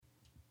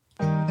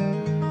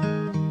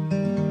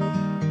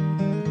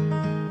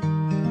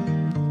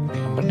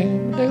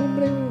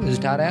This is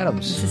Todd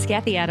Adams. This is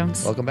Kathy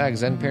Adams. Welcome back.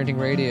 Zen Parenting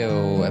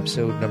Radio,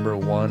 episode number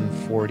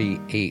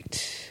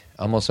 148.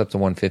 Almost up to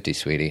 150,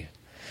 sweetie.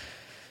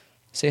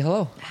 Say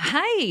hello.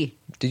 Hi.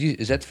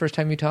 Is that the first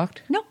time you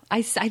talked? No,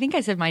 I think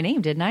I said my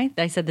name, didn't I?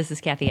 I said this is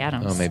Kathy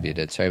Adams. Oh, maybe you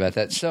did. Sorry about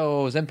that.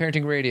 So, Zen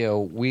Parenting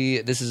Radio,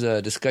 this is a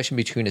discussion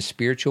between a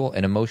spiritual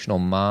and emotional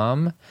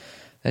mom.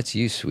 That's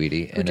you,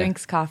 sweetie. Who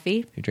drinks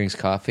coffee. Who drinks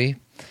coffee.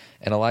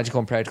 And a logical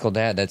and practical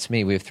dad, that's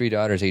me. We have 3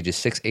 daughters, ages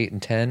 6, 8, and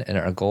 10, and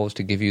our goal is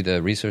to give you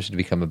the resources to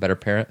become a better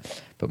parent,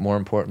 but more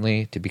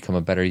importantly, to become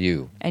a better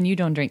you. And you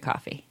don't drink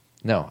coffee.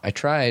 No, I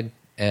tried,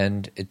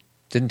 and it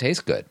didn't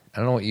taste good. I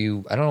don't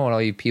know what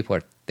all you people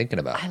are thinking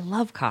about. I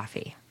love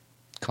coffee.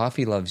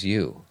 Coffee loves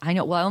you. I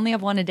know. Well, I only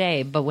have one a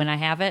day, but when I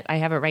have it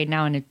right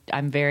now, and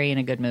I'm very in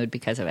a good mood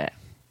because of it.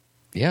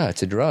 Yeah,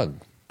 it's a drug.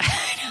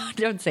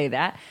 Don't say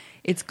that.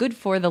 It's good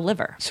for the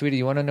liver. Sweetie,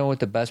 you want to know what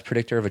the best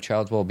predictor of a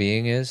child's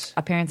well-being is?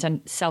 A parent's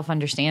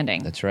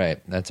self-understanding. That's right.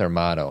 That's our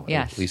motto,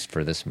 yes. At least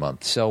for this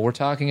month. So we're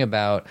talking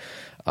about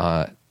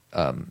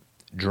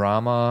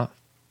drama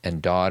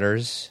and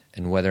daughters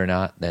and whether or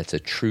not that's a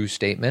true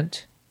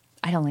statement.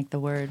 I don't like the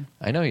word.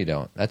 I know you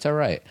don't. That's all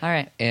right. All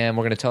right. And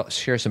we're going to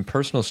share some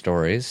personal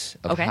stories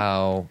of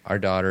how our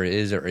daughter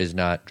is or is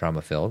not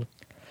drama-filled.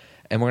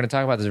 And we're going to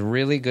talk about this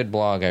really good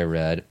blog I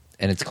read,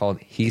 and it's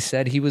called He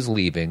Said He Was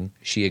Leaving,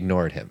 She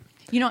Ignored Him.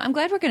 You know, I'm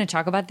glad we're going to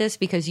talk about this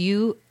because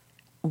you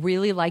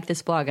really like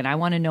this blog, and I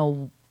want to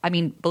know. I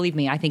mean, believe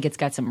me, I think it's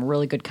got some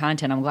really good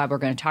content. I'm glad we're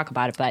going to talk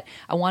about it, but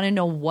I want to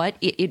know what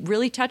it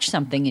really touched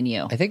something in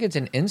you. I think it's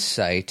an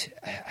insight.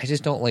 I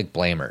just don't like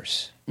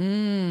blamers.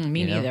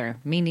 Me neither.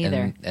 Me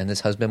neither. And this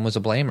husband was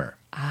a blamer.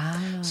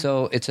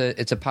 So it's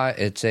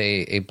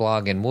a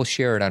blog, and we'll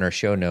share it on our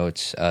show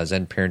notes.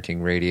 Zen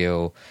Parenting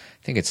Radio.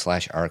 I think it's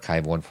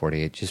 /archive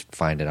 148. Just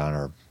find it on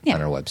our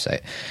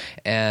website.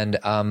 And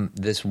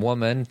this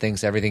woman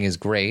thinks everything is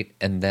great,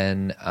 and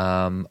then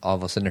all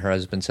of a sudden her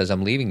husband says,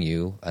 "I'm leaving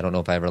you. I don't know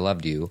if I ever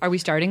loved you." Are we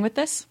starting with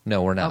this?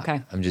 No, we're not.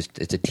 Okay.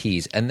 It's a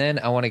tease. And then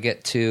I want to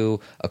get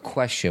to a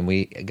question.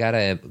 We got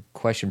a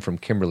question from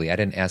Kimberly. I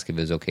didn't ask if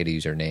it was okay to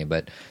use her name,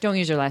 but don't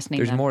use her last name.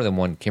 There's more than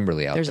one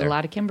Kimberly out there. There's a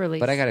lot of Kimberlys.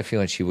 But I got a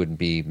feeling she wouldn't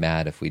be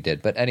mad if we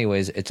did. But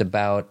anyways, it's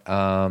about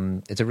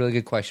it's a really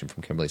good question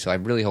from Kimberly. So I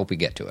really hope we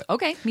get to it.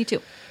 Okay, me too.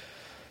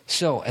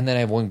 So, and then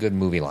I have one good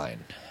movie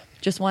line.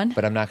 Just one?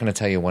 But I'm not going to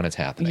tell you when it's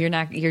happening.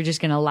 You're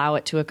just going to allow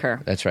it to occur.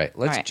 That's right.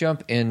 Let's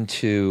jump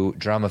into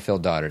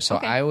Drama-Filled Daughters. So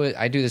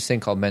I do this thing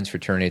called Men's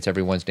Fraternity. It's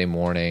every Wednesday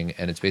morning,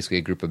 and it's basically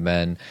a group of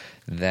men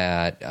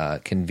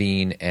that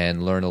convene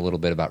and learn a little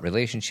bit about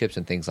relationships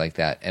and things like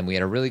that. And we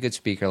had a really good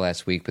speaker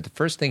last week, but the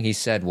first thing he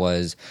said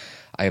was,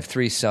 I have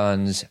 3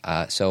 sons,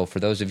 so for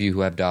those of you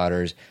who have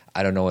daughters,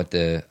 I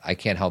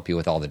can't help you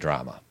with all the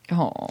drama.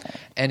 Oh.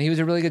 And he was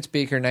a really good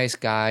speaker, nice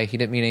guy. He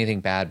didn't mean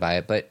anything bad by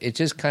it, but it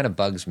just kind of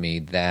bugs me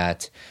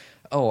that,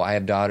 I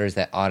have daughters,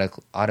 that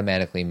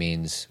automatically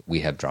means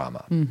we have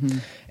drama. Mm-hmm.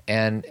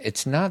 And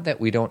it's not that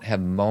we don't have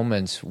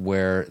moments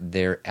where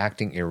they're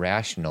acting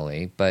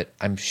irrationally, but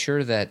I'm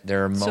sure that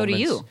there are moments. So do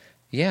you.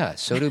 Yeah,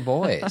 so do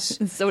boys.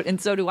 So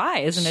do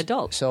I as an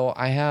adult. So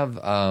I have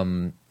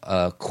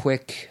a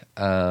quick,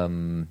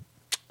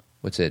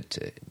 what's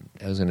it?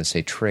 I was going to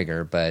say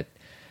trigger, but...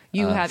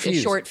 You have fuse.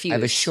 a short fuse. I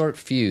have a short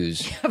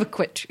fuse. You have a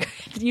quick.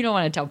 You don't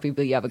want to tell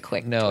people you have a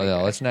quick. No,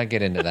 let's not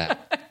get into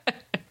that.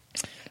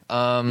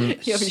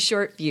 You have a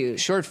short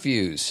fuse. Short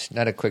fuse,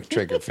 not a quick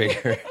trigger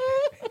figure.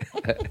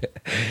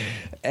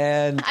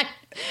 And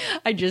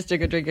I just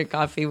took a drink of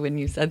coffee when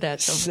you said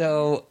that.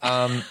 So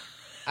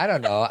I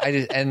don't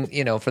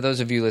know. For those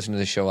of you listening to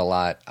the show a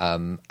lot,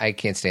 I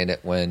can't stand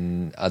it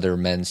when other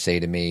men say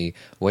to me,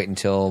 wait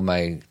until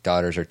my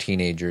daughters are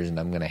teenagers and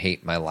I'm going to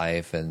hate my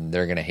life and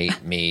they're going to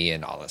hate me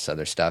and all this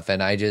other stuff.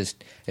 And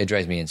it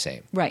drives me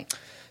insane. Right.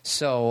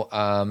 So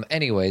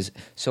anyways,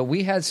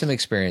 we had some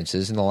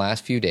experiences in the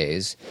last few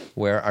days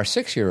where our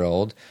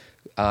 6-year-old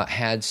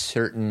had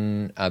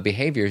certain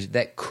behaviors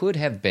that could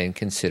have been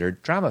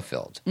considered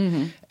drama-filled.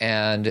 Mm-hmm.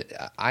 And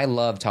I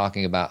love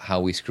talking about how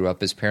we screw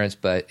up as parents,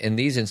 but in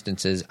these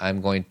instances,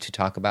 I'm going to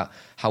talk about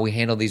how we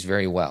handle these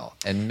very well.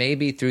 And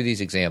maybe through these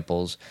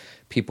examples,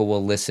 people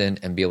will listen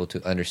and be able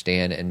to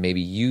understand and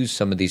maybe use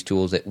some of these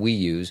tools that we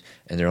use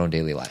in their own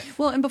daily life.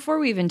 Well, and before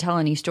we even tell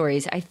any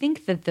stories, I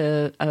think that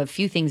a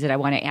few things that I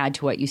want to add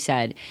to what you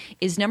said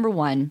is, number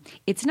one,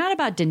 it's not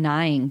about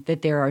denying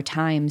that there are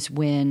times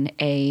when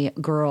a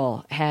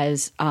girl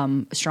has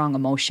strong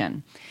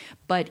emotion,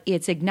 but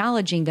it's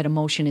acknowledging that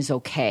emotion is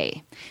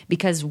okay.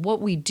 Because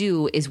what we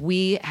do is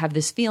we have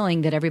this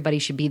feeling that everybody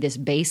should be this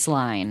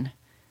baseline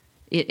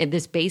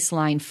this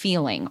baseline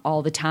feeling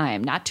all the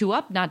time. Not too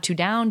up, not too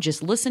down.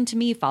 Just listen to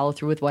me, follow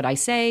through with what I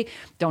say.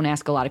 Don't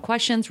ask a lot of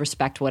questions,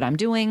 respect what I'm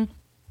doing.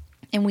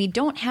 And we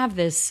don't have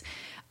this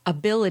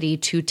ability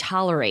to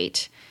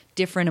tolerate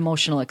different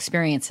emotional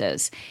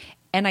experiences.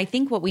 And I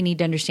think what we need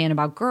to understand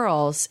about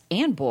girls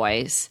and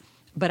boys,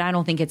 but I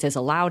don't think it's as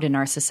allowed in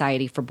our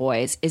society for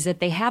boys, is that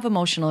they have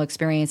emotional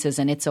experiences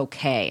and it's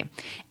okay.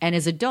 And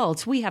as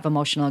adults, we have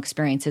emotional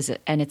experiences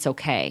and it's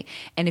okay.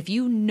 And if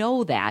you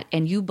know that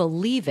and you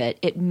believe it,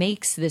 it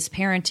makes this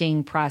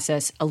parenting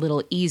process a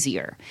little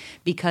easier,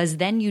 because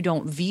then you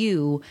don't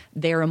view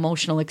their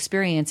emotional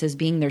experience as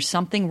being there's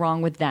something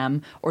wrong with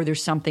them or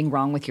there's something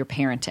wrong with your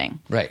parenting.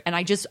 Right. And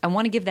I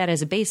want to give that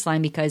as a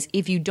baseline, because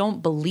if you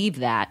don't believe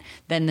that,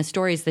 then the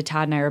stories that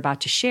Todd and I are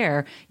about to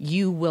share,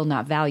 you will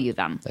not value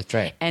them. That's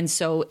right. And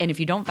so, and if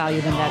you don't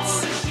value them,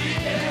 that's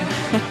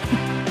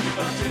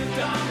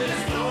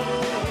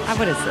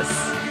what is this?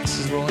 This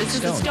is Rolling This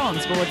is the Stone.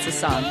 Stones, but what's the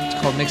song?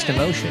 It's called Mixed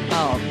Emotion.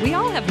 Oh, we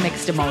all have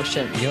mixed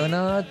emotions. You're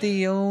not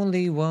the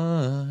only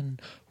one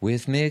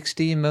with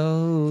mixed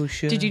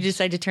emotions. Did you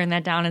decide to turn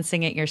that down and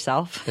sing it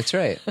yourself? That's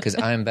right, because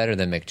I'm better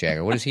than Mick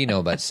Jagger. What does he know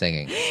about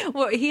singing?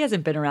 Well, he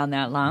hasn't been around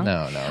that long.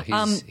 No,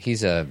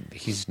 he's not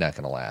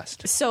going to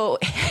last. So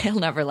he'll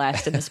never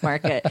last in this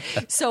market.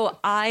 So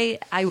I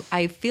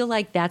feel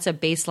like that's a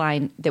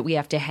baseline that we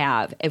have to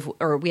have,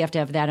 or we have to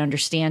have that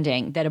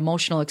understanding that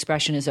emotional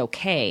expression is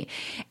okay,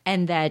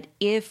 and that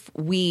if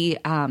we,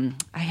 I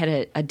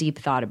had a deep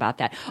thought about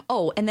that.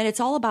 Oh, and then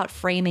it's all about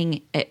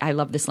framing. I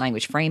love this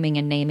language, framing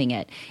and naming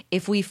it.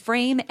 If we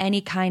frame any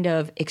kind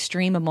of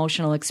extreme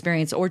emotional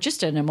experience or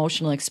just an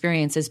emotional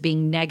experience as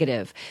being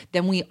negative,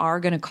 then we are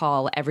going to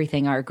call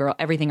everything our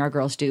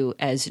girls do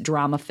as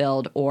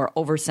drama-filled or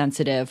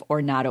oversensitive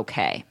or not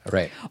okay.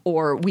 Right.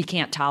 Or we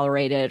can't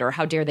tolerate it, or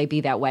how dare they be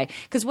that way.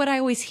 Because what I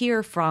always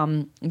hear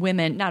from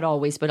women, not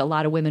always, but a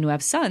lot of women who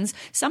have sons,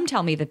 some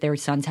tell me that their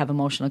sons have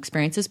emotional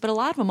experiences, but a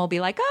lot of them will be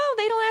like, oh,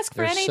 they don't ask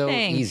for They're so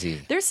anything.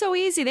 easy. They're so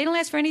easy. They don't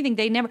ask for anything.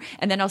 They never.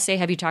 And then I'll say,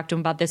 have you talked to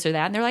them about this or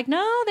that? And they're like,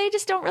 no, they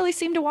just don't really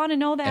seem to want to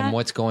know that. And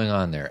what's going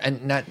on there?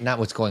 And not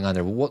what's going on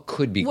there, but what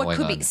could be going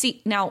on.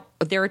 See, now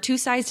there are two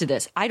sides to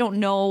this. I don't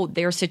know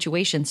their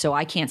situation, so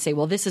I can't say,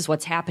 well, this is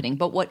what's happening.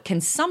 But what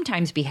can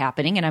sometimes be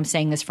happening, and I'm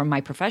saying this from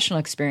my professional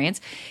experience,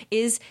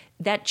 is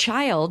that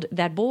child,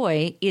 that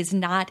boy, is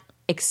not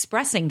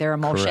expressing their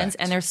emotions. Correct.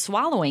 And they're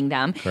swallowing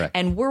them. Correct.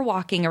 And we're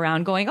walking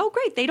around going, oh,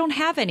 great, they don't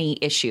have any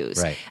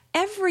issues. Right.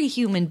 Every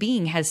human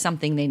being has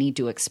something they need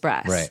to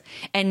express. Right.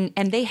 And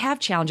they have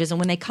challenges. And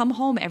when they come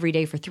home every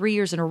day for 3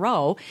 years in a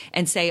row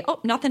and say,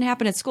 oh, nothing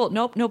happened at school.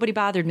 Nope, nobody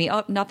bothered me.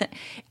 Oh, nothing.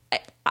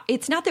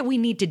 It's not that we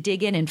need to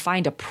dig in and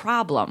find a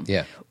problem.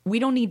 Yeah. We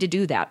don't need to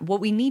do that.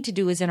 What we need to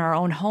do is in our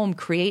own home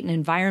create an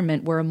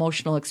environment where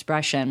emotional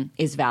expression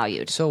is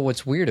valued. So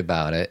what's weird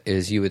about it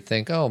is you would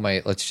think,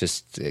 let's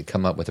just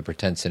come up with a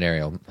pretend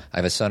scenario. I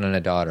have a son and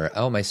a daughter.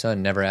 Oh, my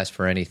son never asked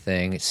for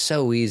anything. It's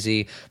so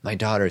easy. My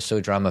daughter is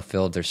so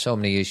drama-filled. There's so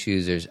many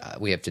issues.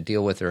 We have to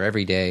deal with her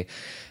every day.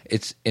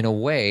 It's, in a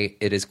way,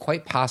 it is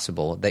quite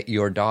possible that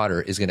your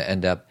daughter is going to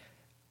end up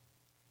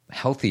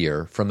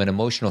healthier from an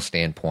emotional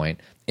standpoint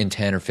in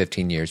 10 or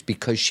 15 years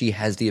because she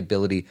has the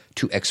ability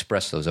to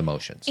express those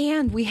emotions.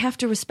 And we have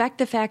to respect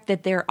the fact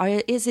that there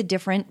is a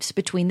difference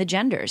between the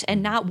genders,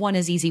 and not one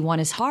is easy, one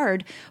is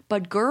hard,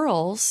 but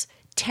girls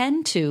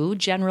tend to,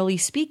 generally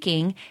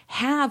speaking,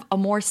 have a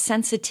more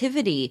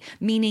sensitivity,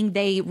 meaning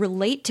they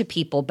relate to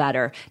people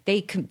better.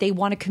 They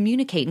want to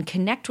communicate and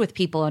connect with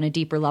people on a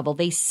deeper level.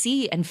 They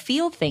see and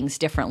feel things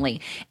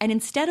differently. And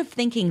instead of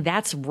thinking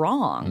that's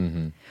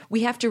wrong,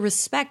 we have to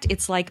respect.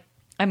 It's like,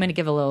 I'm going to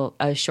give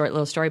a short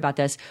little story about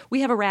this.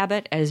 We have a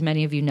rabbit, as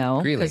many of you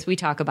know, because we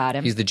talk about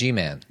him. He's the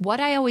G-man. What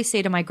I always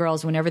say to my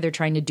girls whenever they're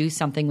trying to do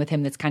something with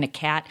him that's kind of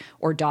cat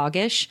or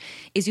doggish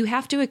is you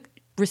have to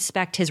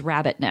respect his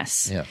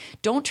rabbitness. Yeah.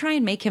 Don't try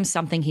and make him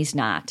something he's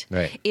not.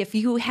 Right. If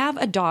you have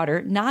a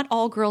daughter, not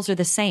all girls are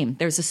the same.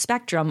 There's a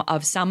spectrum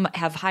of some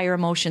have higher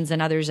emotions than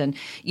others, and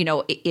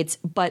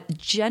but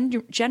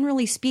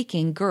generally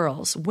speaking,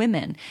 girls,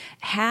 women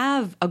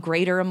have a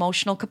greater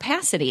emotional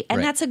capacity, and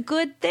Right. that's a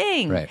good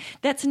thing. Right.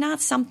 That's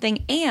not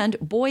something, and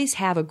boys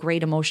have a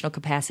great emotional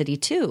capacity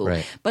too.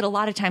 Right. But a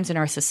lot of times in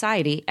our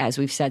society, as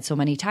we've said so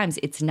many times,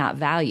 it's not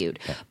valued.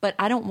 Yeah. But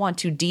I don't want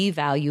to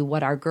devalue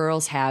what our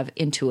girls have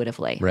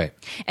intuitively. Right.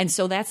 And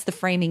so that's the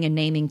framing and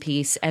naming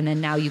piece. And then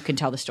now you can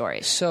tell the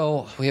stories.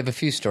 So we have a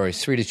few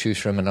stories, 3 to choose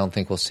from, and I don't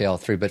think we'll say all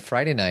 3. But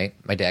Friday night,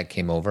 my dad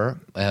came over.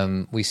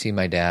 We see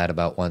my dad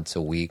about once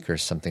a week or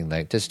something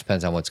like this.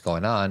 Depends on what's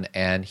going on.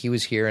 And he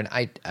was here, and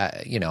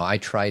I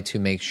try to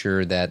make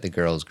sure that the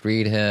girls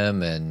greet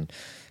him and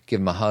give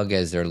him a hug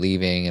as they're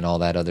leaving and all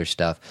that other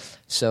stuff.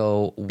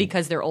 So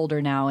because they're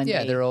older now, and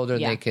they're older.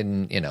 Yeah. They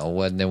can,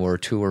 when they were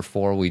 2 or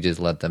 4, we just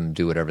let them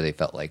do whatever they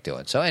felt like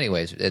doing. So,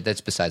 anyways, that's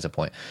besides the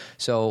point.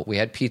 So we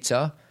had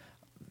pizza.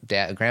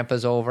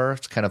 Grandpa's over.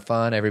 It's kind of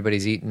fun.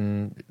 Everybody's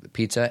eating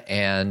pizza,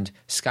 and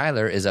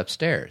Skylar is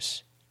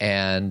upstairs.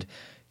 And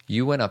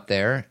you went up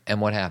there,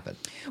 and what happened?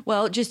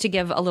 Well, just to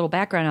give a little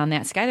background on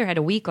that, Skylar had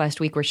a week last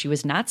week where she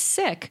was not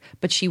sick,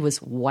 but she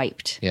was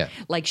wiped. Yeah.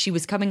 Like she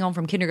was coming home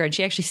from kindergarten.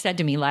 She actually said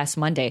to me last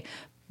Monday,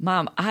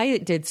 Mom, I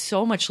did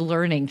so much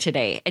learning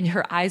today. And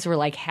her eyes were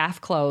like half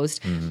closed.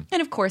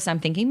 And of course, I'm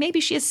thinking maybe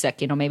she is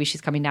sick. Maybe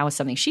she's coming down with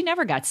something. She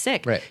never got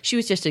sick. Right. She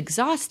was just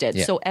exhausted.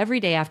 Yeah. So every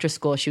day after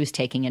school, she was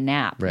taking a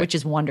nap, which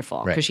is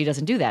wonderful because she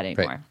doesn't do that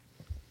anymore. Right.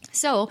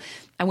 So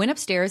I went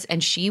upstairs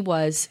and she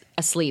was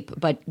asleep,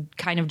 but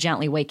kind of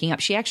gently waking up.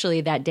 She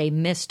actually that day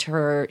missed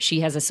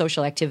she has a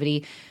social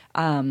activity,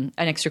 an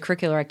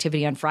extracurricular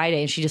activity on Friday,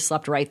 and she just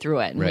slept right through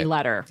it. And we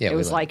let her. Yeah, it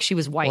was like she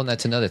was white. Well, and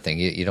that's another thing.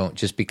 You don't,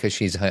 just because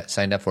she's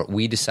signed up for it,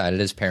 we decided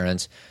as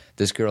parents,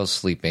 this girl's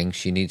sleeping.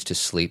 She needs to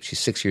sleep. She's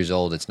 6 years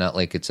old. It's not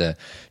like it's a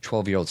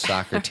 12-year-old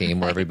soccer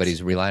team where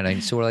everybody's relying on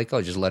you. So we're like,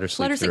 just let her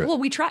sleep through it. Well,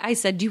 we tried. I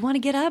said, do you want to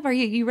get up? Are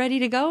you ready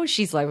to go?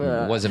 She's like,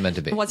 It wasn't meant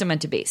to be. It wasn't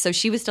meant to be. So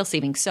she was still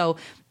sleeping. So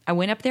I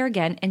went up there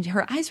again, and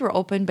her eyes were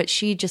open, but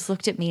she just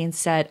looked at me and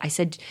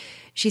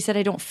she said,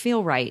 I don't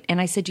feel right.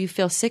 And I said, do you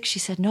feel sick? She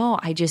said, no,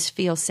 I just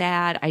feel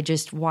sad. I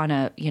just want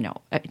to,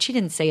 she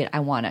didn't say it, I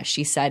want to.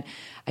 She said,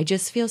 I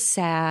just feel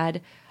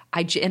sad.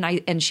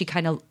 And she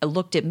kind of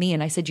looked at me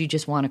and I said, you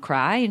just want to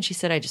cry? And she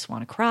said, I just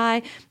want to cry.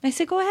 And I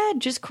said, go ahead,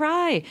 just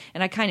cry.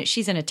 And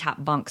she's in a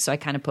top bunk. So I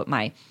kind of put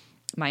my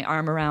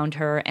arm around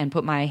her and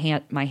put my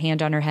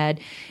hand on her head.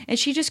 And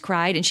she just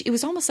cried. And it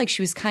was almost like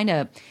she was kind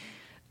of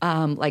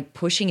like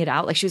pushing it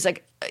out. Like she was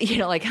like,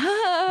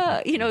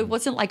 it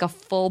wasn't like a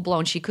full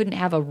blown, she couldn't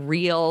have a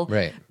real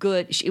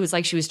good, it was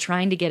like she was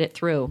trying to get it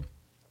through.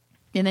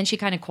 And then she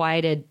kind of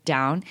quieted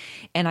down,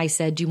 and I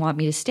said, do you want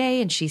me to stay?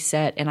 And she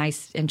said,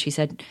 she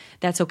said,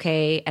 that's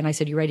okay. And I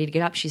said, you ready to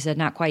get up? She said,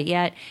 not quite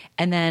yet.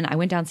 And then I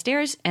went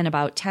downstairs, and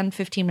about 10,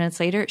 15 minutes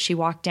later, she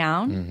walked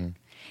down.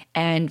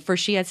 And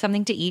first she had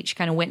something to eat. She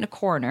kind of went in a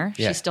corner.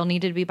 Yeah. She still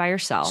needed to be by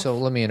herself. So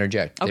let me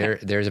interject. Okay.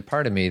 There's a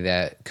part of me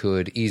that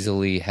could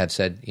easily have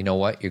said, you know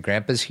what? Your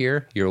grandpa's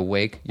here. You're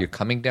awake. You're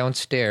coming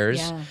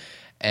downstairs. Yeah.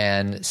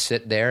 And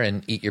sit there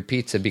and eat your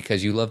pizza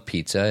because you love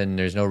pizza, and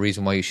there's no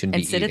reason why you shouldn't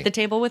be eating. And sit at the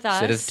table with us.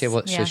 Sit at the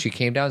table. Yeah. So she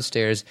came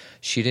downstairs.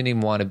 She didn't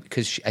even want to,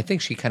 because I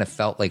think she kind of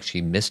felt like she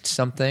missed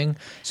something.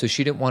 So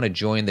she didn't want to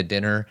join the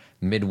dinner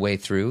midway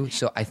through.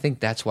 So I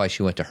think that's why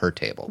she went to her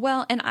table.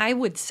 Well, and I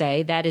would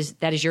say that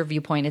is your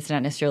viewpoint. It's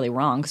not necessarily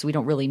wrong because we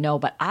don't really know.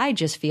 But I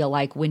just feel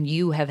like when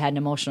you have had an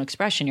emotional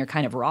expression, you're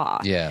kind of raw.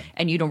 Yeah.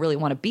 And you don't really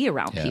want to be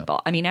around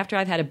people. I mean, after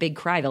I've had a big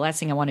cry, the last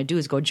thing I want to do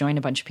is go join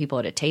a bunch of people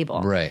at a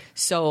table. Right.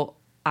 So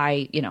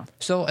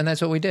So, and that's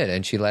what we did.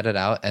 And she let it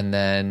out. And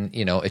then,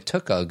 it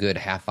took a good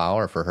half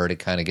hour for her to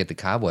kind of get the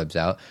cobwebs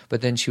out.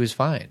 But then she was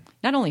fine.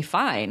 Not only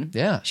fine.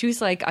 Yeah. She was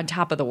like on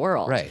top of the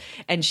world. Right.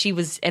 And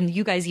and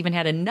you guys even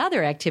had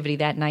another activity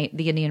that night,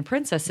 the Indian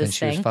Princesses and she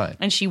thing. was fine.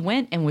 And she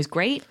went and was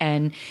great.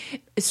 And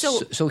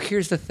So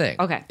here's the thing.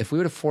 Okay. If we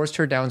would have forced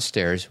her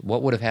downstairs,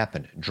 what would have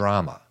happened?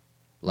 Drama.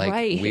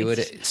 We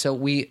would. So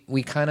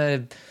we kind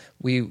of,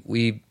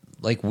 we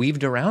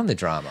weaved around the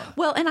drama.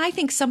 Well, and I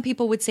think some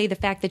people would say the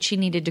fact that she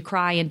needed to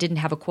cry and didn't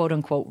have a quote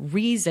unquote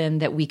reason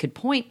that we could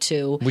point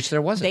to, which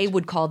there wasn't. They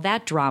would call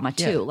that drama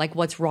too. Yeah. Like,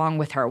 what's wrong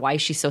with her? Why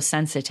is she so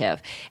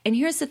sensitive? And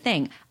here's the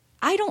thing.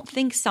 I don't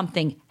think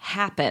something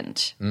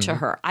happened to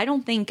her. I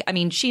don't think,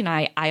 she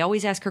and I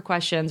always ask her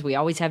questions. We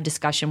always have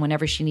discussion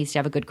whenever she needs to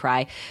have a good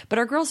cry. But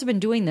our girls have been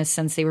doing this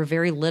since they were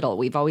very little.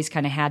 We've always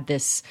kind of had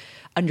this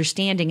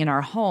understanding in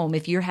our home.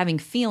 If you're having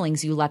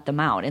feelings, you let them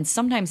out. And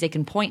sometimes they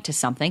can point to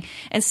something.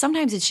 And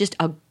sometimes it's just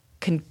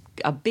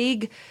a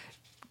big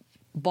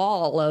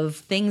ball of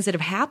things that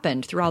have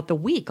happened throughout the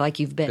week. Like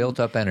you've been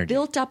built up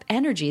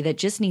energy that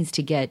just needs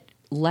to get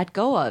let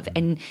go of.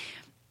 And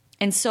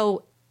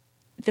so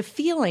the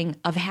feeling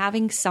of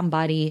having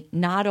somebody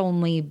not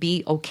only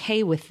be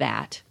okay with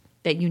that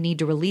you need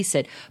to release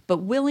it, but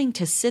willing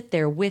to sit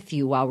there with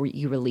you while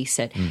you release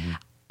it.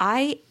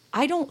 I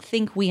don't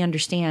think we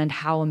understand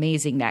how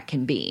amazing that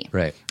can be.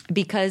 Right.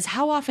 Because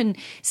how often,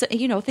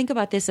 think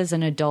about this as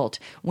an adult,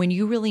 when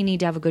you really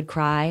need to have a good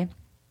cry,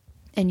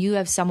 and you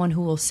have someone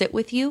who will sit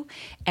with you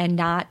and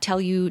not tell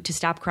you to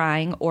stop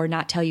crying or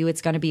not tell you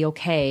it's going to be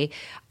okay,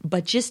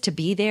 but just to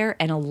be there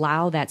and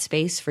allow that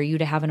space for you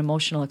to have an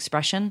emotional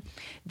expression,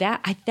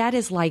 that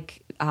is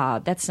like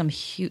that's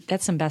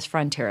some best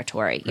friend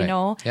territory,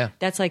 Right. Yeah.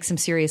 That's like some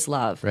serious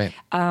love. Right.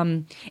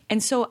 And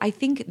so I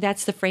think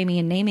that's the framing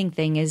and naming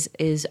thing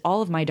is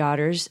all of my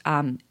daughters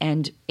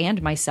and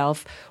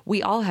myself,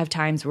 we all have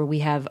times where we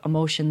have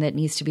emotion that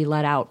needs to be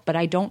let out, but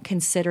I don't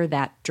consider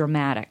that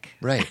dramatic.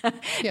 Right.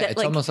 Yeah,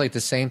 it's almost like the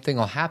same thing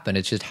will happen.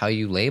 It's just how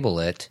you label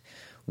it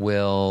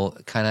will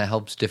kind of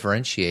helps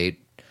differentiate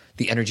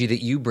the energy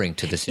that you bring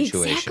to the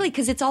situation. Exactly,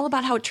 because it's all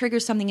about how it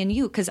triggers something in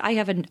you. Because I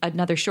have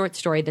another short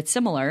story that's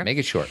similar. Make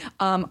it short.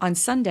 On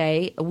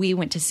Sunday, we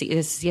went to see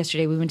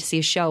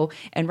a show,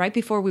 and right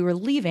before we were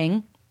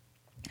leaving,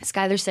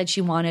 Skylar said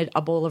she wanted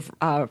a bowl of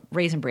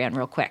Raisin Bran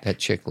real quick. That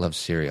chick loves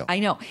cereal. I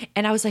know.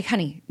 And I was like,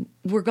 honey,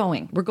 we're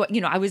going.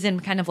 I was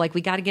in kind of like,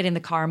 we got to get in the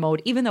car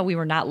mode, even though we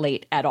were not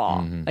late at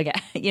all. Again,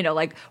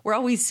 like we're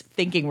always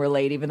thinking we're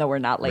late, even though we're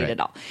not late at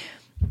all.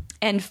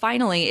 And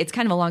finally, it's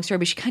kind of a long story,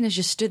 but she kind of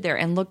just stood there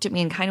and looked at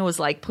me and kind of was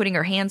like putting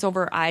her hands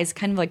over her eyes,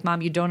 kind of like,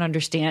 Mom, you don't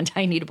understand.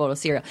 I need a bowl of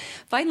cereal.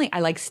 Finally, I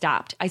like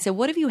stopped. I said,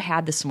 what have you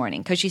had this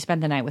morning? Because she spent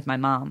the night with my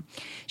mom.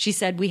 She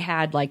said we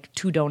had like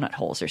 2 donut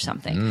holes or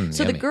something.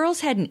 So yummy. the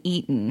girls hadn't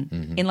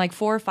eaten in like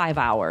 4 or 5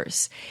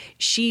 hours.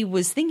 She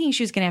was thinking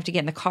she was going to have to get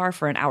in the car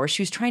for an hour.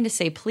 She was trying to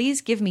say,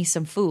 please give me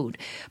some food.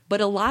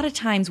 But a lot of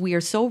times we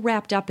are so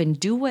wrapped up in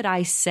do what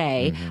I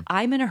say.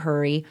 I'm in a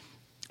hurry.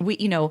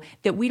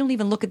 That we don't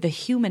even look at the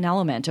human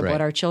element of Right.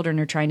 what our children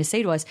are trying to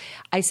say to us.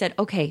 I said,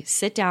 okay,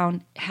 sit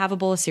down, have a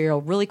bowl of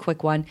cereal, really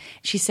quick one.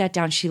 She sat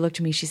down, she looked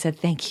at me, she said,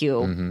 thank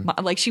you.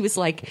 Like she was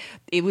like,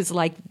 it was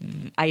like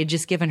I had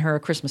just given her a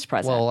Christmas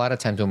present. Well, a lot of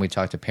times when we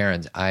talk to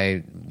parents,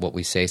 what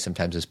we say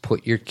sometimes is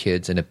put your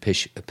kids in a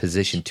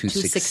position to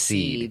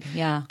succeed.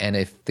 Yeah. And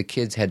if the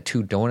kids had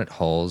 2 donut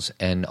holes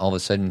and all of a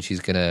sudden she's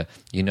going to,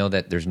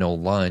 that there's no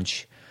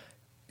lunch,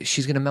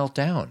 she's going to melt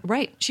down.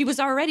 Right. She was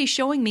already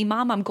showing me,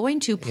 Mom, I'm going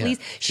to, please.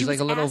 Yeah. She She's was like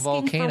a little asking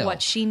volcano. for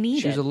what she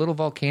needed. She was a little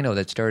volcano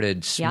that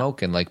started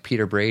smoking like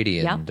Peter Brady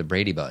and Yep. the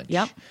Brady Bunch.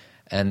 Yep.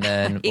 And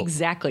then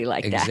Exactly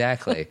like that.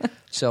 Exactly.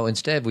 So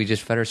instead, we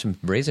just fed her some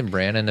Raisin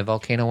Bran, and the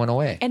volcano went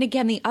away. And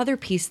again, the other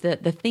piece, the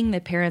thing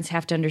that parents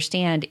have to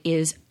understand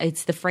is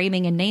it's the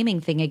framing and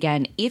naming thing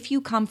again. If you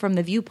come from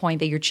the viewpoint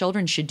that your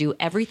children should do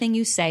everything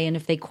you say, and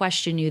if they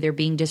question you, they're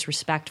being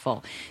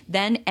disrespectful,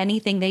 then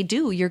anything they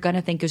do, you're going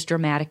to think is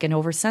dramatic and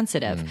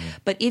oversensitive.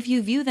 But if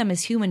you view them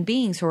as human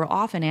beings who are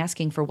often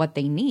asking for what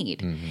they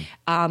need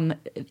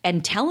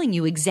and telling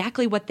you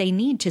exactly what they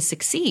need to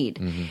succeed,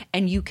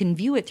 and you can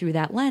view it through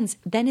that lens,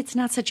 then it's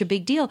not such a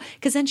big deal.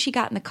 Because then she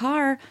got in the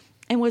car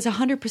and was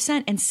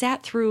 100% and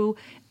sat through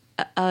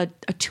a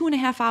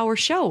 2.5 hour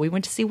show. We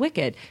went to see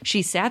Wicked.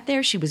 She sat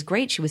there. She was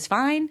great. She was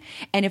fine.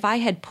 And if I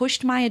had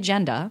pushed my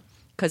agenda,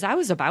 because I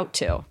was about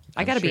to,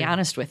 I got to be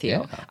honest with you.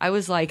 Yeah. I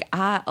was like,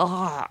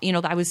 I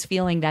was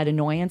feeling that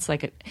annoyance.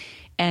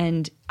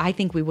 And I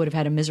think we would have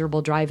had a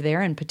miserable drive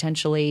there and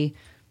potentially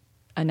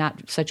a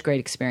not such great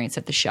experience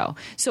at the show.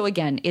 So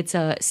again, it's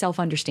a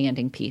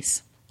self-understanding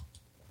piece.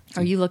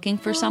 Are you looking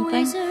for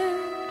something?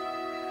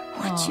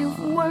 What you've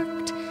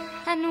worked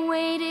and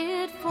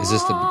waited for. Is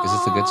this the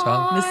good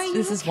song?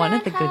 This is one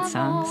of the good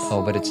songs.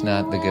 Oh, but it's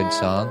not the good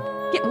song?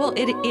 Yeah, well,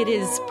 it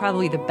is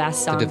probably the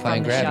best song The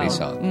Defying from the Gravity show.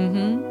 song.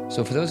 Mm-hmm.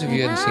 So for those of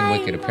you who haven't seen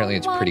Wicked, apparently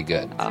it's pretty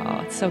good. Oh,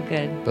 it's so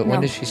good. But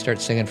when does she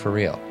start singing for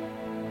real?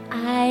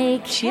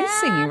 She is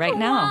singing right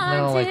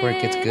now. No, like where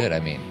it gets good, I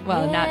mean.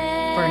 Well, not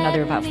for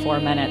another about 4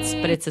 minutes,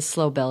 but it's a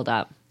slow build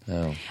up.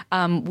 Oh.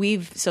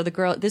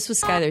 This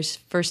was Skylar's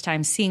first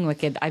time seeing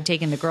Wicked. I've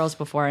taken the girls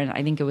before, and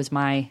I think it was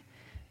my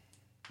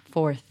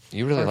 4th.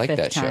 You really or like 5th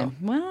that show. time.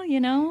 Well,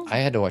 I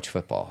had to watch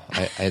football.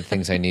 I had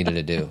things I needed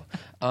to do.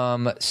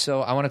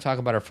 So I want to talk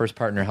about our first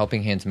partner,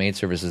 Helping Hands Maid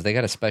Services. They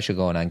got a special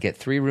going on. Get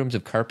 3 rooms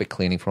of carpet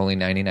cleaning for only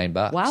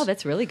 $99. Wow,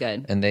 that's really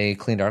good. And they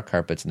cleaned our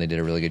carpets, and they did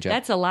a really good job.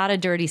 That's a lot of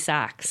dirty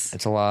socks.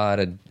 It's a lot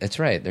of. It's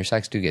right. Their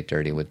socks do get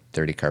dirty with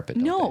dirty carpet.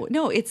 Don't they?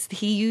 No,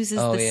 he uses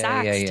Oh, the yeah,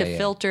 socks yeah, to yeah.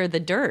 filter the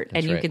dirt,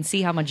 and you right. can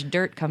see how much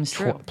dirt comes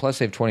through. Plus,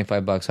 they have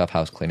 $25 off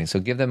house cleaning. So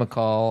give them a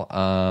call.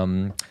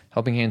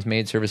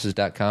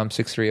 HelpingHandsMaidServices.com,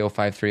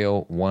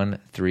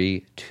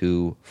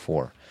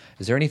 630-530-1324.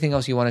 Is there anything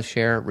else you want to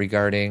share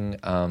regarding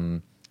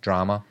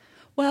drama?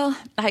 Well,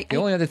 The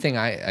only other thing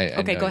I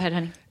Okay, know go ahead,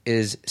 honey.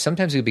 is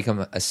sometimes it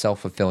become a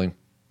self-fulfilling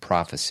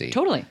prophecy.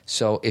 Totally.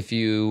 So if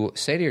you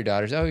say to your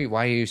daughters, "Oh,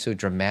 why are you so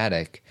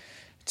dramatic?"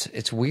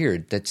 It's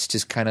weird. That's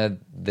just kind of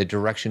the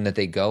direction that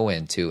they go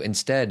into.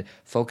 Instead,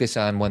 focus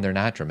on when they're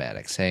not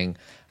dramatic, saying,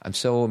 "I'm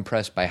so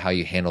impressed by how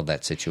you handled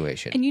that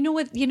situation." And you know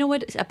what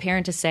a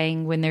parent is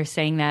saying when they're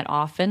saying that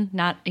often,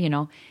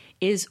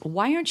 is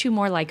why aren't you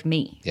more like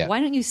me? Yeah. Why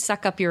don't you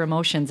suck up your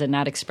emotions and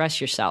not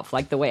express yourself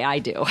like the way I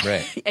do?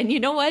 Right. And you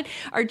know what?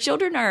 Our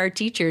children are our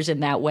teachers in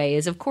that way.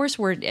 Is of course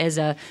as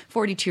a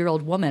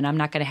 42-year-old woman, I'm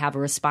not going to have a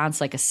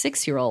response like a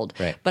 6-year-old,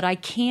 Right. but I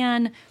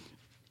can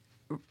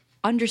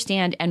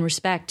understand and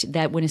respect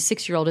that when a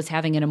 6-year-old is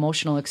having an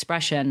emotional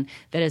expression,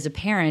 that as a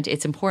parent,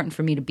 it's important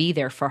for me to be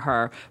there for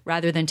her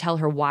rather than tell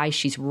her why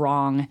she's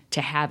wrong to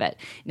have it.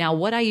 Now,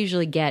 what I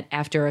usually get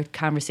after a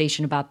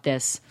conversation about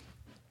this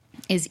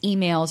is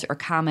emails or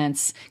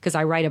comments, because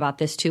I write about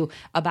this too,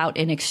 about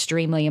an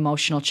extremely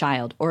emotional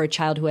child or a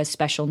child who has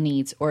special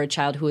needs or a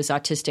child who is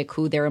autistic,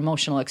 who their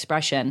emotional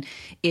expression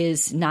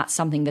is not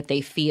something that they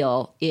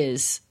feel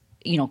is,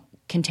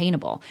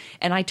 containable.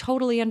 And I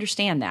totally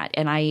understand that.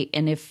 And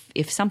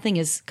if something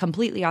is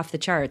completely off the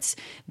charts,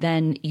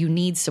 then you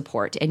need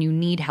support and you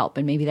need help.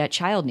 And maybe that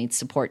child needs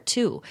support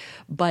too.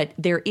 But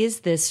there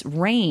is this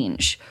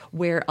range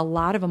where a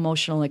lot of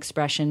emotional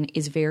expression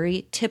is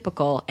very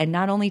typical, and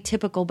not only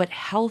typical, but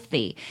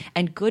healthy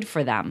and good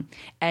for them.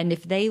 And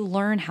if they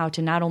learn how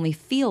to not only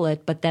feel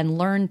it, but then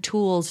learn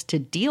tools to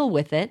deal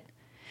with it,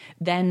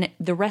 then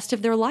the rest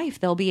of their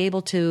life, they'll be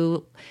able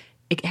to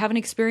have an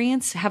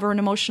experience, have an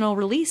emotional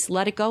release,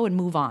 let it go and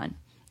move on.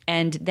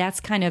 And that's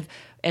kind of,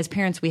 as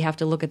parents, we have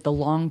to look at the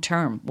long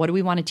term. What do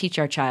we want to teach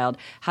our child?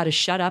 How to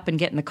shut up and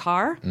get in the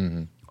car?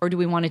 Mm-hmm. Or do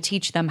we want to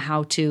teach them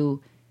how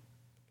to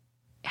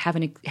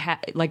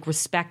like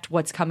respect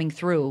what's coming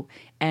through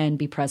and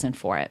be present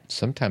for it.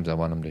 Sometimes I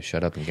want them to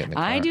shut up and get in the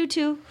car. I do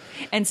too.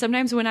 And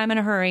sometimes when I'm in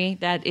a hurry,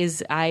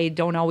 I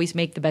don't always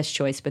make the best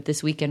choice, but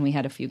this weekend we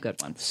had a few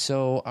good ones.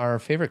 So our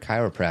favorite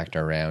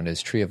chiropractor around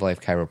is Tree of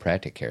Life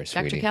Chiropractic Care,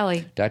 sweetie. Dr.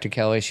 Kelly. Dr.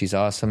 Kelly, she's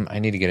awesome. I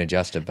need to get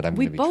adjusted, but I'm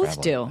going to be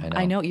both traveling. do.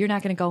 I know. You're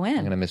not going to go in.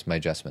 I'm going to miss my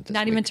adjustment this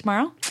Not week. even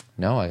tomorrow?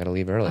 No, I got to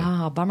leave early.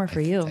 Oh, bummer for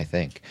you. I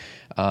think.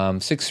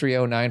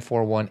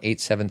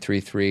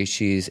 630-941-8733.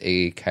 She's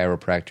a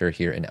chiropractor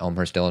here in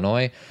Elmhurst,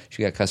 Illinois.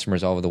 She got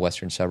customers all over the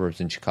western suburbs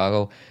in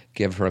Chicago.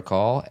 Give her a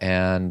call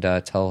and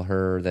tell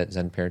her that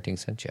Zen Parenting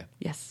sent you.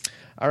 Yes.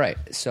 All right.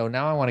 So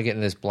now I want to get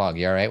into this blog.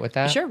 You all right with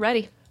that? Sure,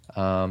 ready.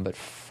 But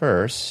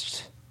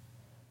first...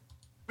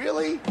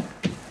 Really?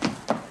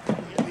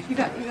 You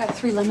got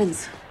 3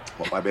 lemons.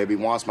 What my baby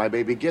wants, my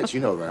baby gets. You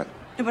know that.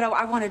 No, but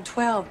I wanted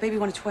 12. Baby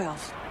wanted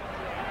 12.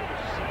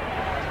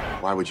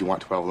 Why would you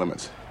want 12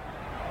 lemons?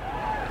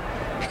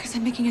 Because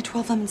I'm making a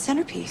 12 lemon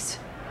centerpiece.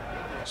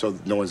 So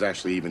no one's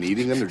actually even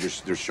eating them?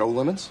 They're show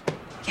lemons?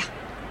 Yeah,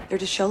 they're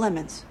just show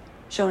lemons.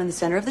 Shown in the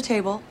center of the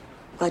table.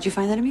 Glad you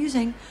find that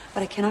amusing,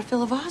 but I cannot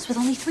fill a vase with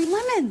only 3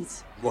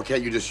 lemons. Well,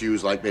 can't you just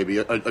use, like, maybe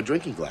a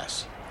drinking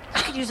glass?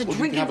 I could use a Well, you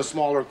drinking... can have a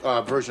smaller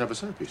version of a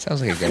centerpiece. Sounds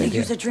like a I'm good gonna idea.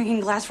 use a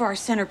drinking glass for our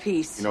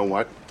centerpiece. You know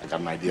what? I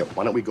got an idea.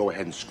 Why don't we go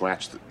ahead and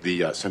scratch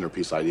the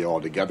centerpiece idea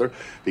altogether?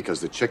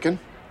 Because the chicken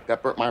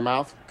that burnt my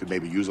mouth could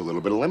maybe use a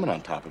little bit of lemon on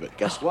top of it.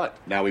 Guess what?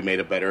 Now we made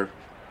a better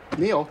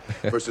meal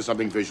versus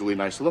something visually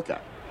nice to look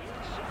at.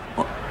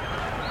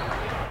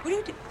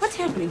 What's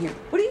happening here?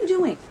 What are you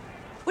doing?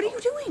 What are you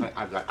doing?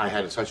 I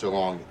had such a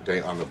long day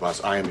on the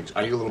bus. I need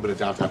a little bit of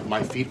downtime.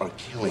 My feet are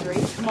killing me.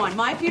 Come on,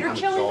 my feet are I'm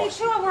killing me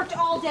exhausted. too. I worked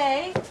all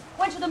day.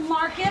 Went to the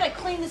market. I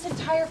cleaned this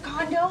entire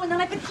condo, and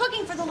then I've been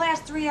cooking for the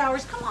last 3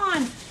 hours. Come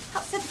on,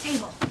 help set the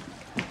table.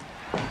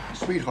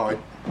 Sweetheart,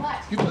 What?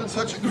 you've done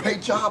such a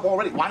great job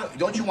already.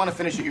 Don't you want to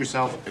finish it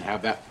yourself and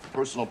have that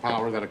personal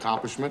power, that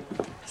accomplishment?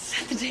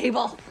 Set the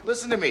table.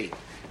 Listen to me.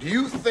 Do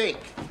you think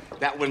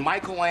that when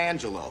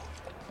Michelangelo,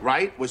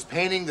 right, was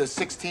painting the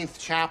 16th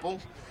chapel,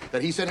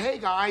 that he said, hey,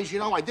 guys,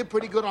 I did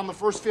pretty good on the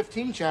first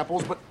 15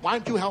 chapels, but why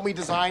don't you help me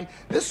design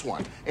this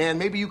one? And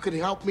maybe you could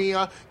help me,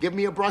 give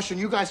me a brush, and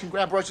you guys can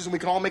grab brushes, and we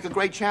can all make a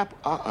great chapel?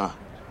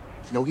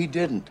 No, he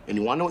didn't. And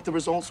you want to know what the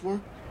results were?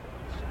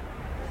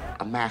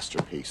 A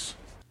masterpiece.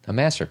 A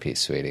masterpiece,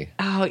 sweetie.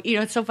 Oh,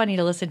 it's so funny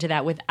to listen to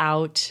that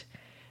without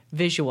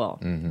visual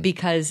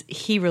because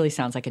he really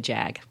sounds like a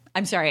jag.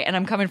 I'm sorry, and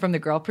I'm coming from the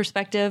girl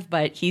perspective,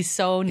 but he's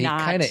so He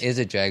not. kind of is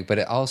a jag, but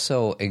it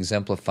also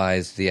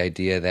exemplifies the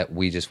idea that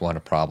we just want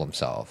to problem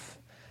solve.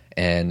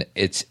 And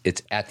it's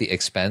at the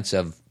expense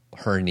of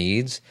her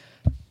needs,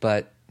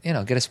 but,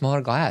 get a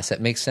smaller glass.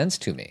 That makes sense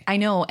to me. I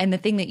know, and the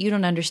thing that you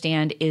don't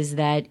understand is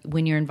that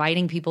when you're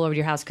inviting people over to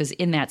your house, because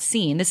in that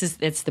scene,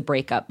 it's the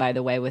breakup, by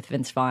the way, with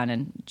Vince Vaughn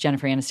and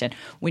Jennifer Aniston.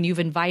 When you've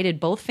invited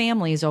both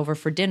families over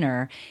for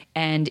dinner,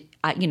 and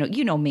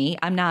you know me,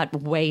 I'm not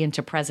way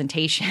into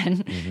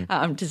presentation,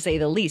 to say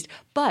the least.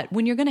 But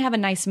when you're going to have a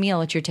nice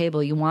meal at your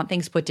table, you want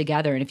things put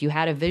together, and if you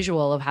had a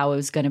visual of how it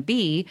was going to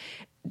be,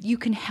 you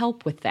can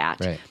help with that.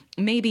 Right.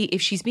 Maybe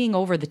if she's being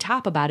over the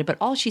top about it, but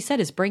all she said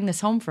is bring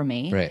this home for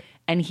me. Right.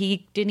 And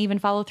he didn't even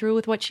follow through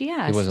with what she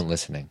asked. He wasn't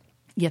listening.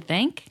 You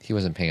think? He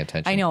wasn't paying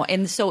attention. I know.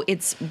 And so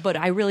but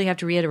I really have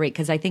to reiterate,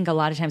 because I think a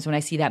lot of times when I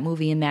see that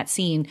movie in that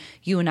scene,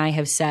 you and I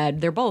have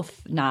said they're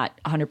both not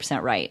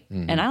 100% right.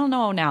 And I don't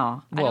know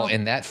now. Well,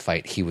 in that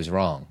fight, he was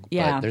wrong.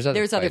 yeah, But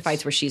there's other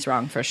fights where she's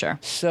wrong for sure.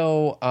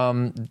 So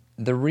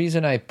the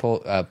reason I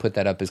put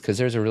that up is because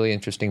there's a really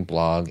interesting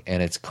blog,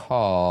 and it's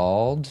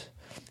called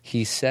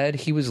He Said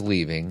He Was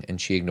Leaving, and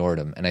She Ignored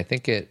Him. And I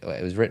think it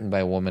was written by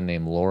a woman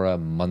named Laura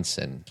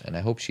Munson. And I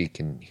hope she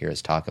can hear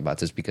us talk about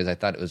this, because I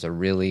thought it was a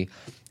really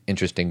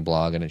interesting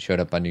blog, and it showed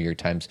up on New York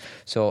Times.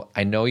 So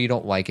I know you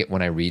don't like it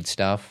when I read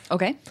stuff.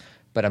 Okay.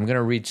 But I'm going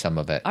to read some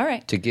of it. All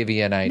right. To give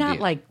you an idea. Not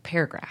like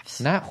paragraphs.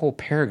 Not whole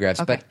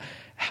paragraphs, Okay. but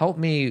help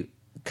me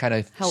kind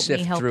of Help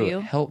sift me help through you?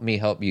 it. Help me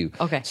help you.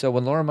 Okay. So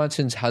when Laura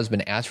Munson's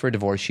husband asked for a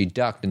divorce, she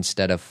ducked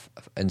instead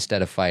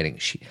of fighting.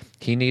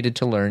 He needed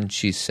to learn,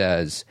 she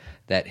says,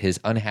 that his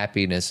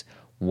unhappiness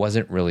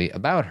wasn't really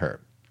about her.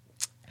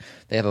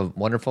 They have a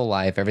wonderful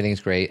life.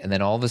 Everything's great. And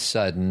then all of a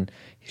sudden,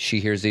 she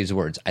hears these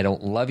words. I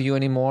don't love you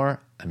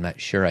anymore. I'm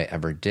not sure I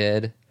ever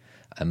did.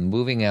 I'm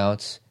moving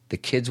out. The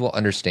kids will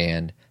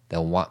understand.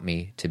 They'll want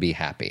me to be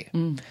happy.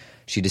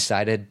 She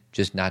decided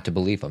just not to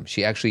believe him.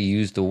 She actually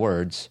used the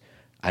words,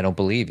 I don't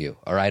believe you,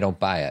 or I don't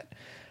buy it.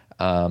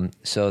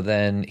 So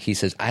then he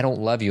says, I don't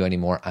love you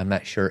anymore. I'm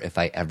not sure if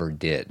I ever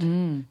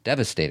did.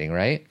 Devastating,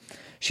 right?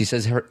 She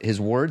says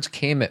his words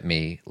came at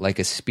me like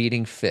a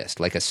speeding fist,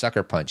 like a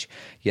sucker punch.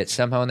 Yet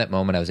somehow in that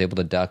moment I was able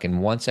to duck.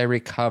 And once I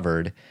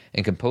recovered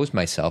and composed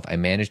myself, I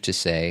managed to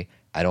say,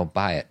 I don't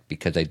buy it,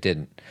 because I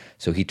didn't.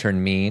 So he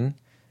turned mean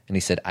and he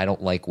said, I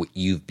don't like what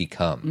you've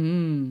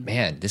become.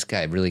 Man, this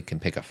guy really can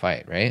pick a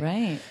fight, right?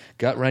 Right.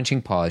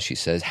 Gut-wrenching pause, she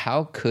says.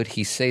 How could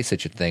he say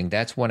such a thing?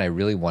 That's when I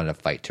really wanted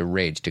to fight, to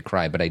rage, to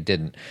cry, but I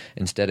didn't.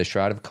 Instead, a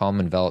shroud of calm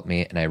enveloped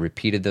me, and I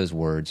repeated those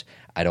words,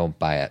 I don't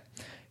buy it.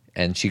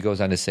 And she goes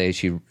on to say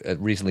she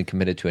recently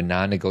committed to a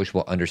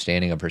non-negotiable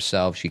understanding of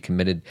herself. She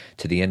committed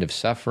to the end of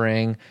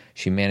suffering.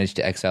 She managed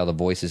to exile the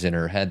voices in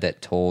her head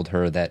that told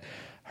her that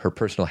her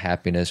personal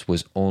happiness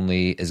was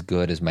only as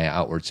good as my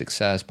outward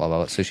success, blah, blah,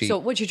 blah. So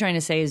what you're trying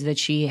to say is that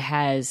she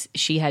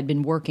had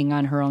been working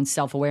on her own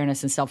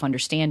self-awareness and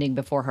self-understanding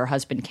before her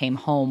husband came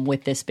home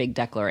with this big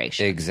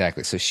declaration.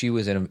 Exactly. So she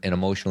was in an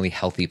emotionally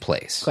healthy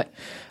place. Good.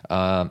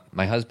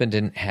 My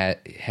husband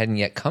hadn't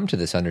yet come to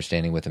this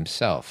understanding with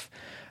himself.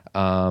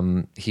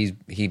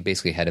 He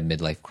basically had a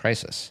midlife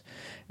crisis.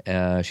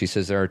 She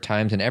says there are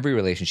times in every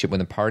relationship when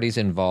the parties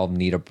involved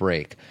need a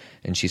break.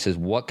 And she says,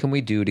 what can we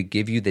do to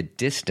give you the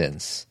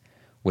distance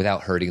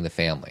without hurting the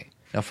family?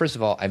 Now, first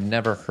of all, I've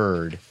never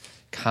heard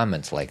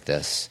comments like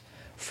this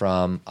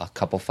from a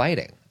couple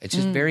fighting. It's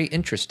just very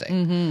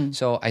interesting. Mm-hmm.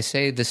 So I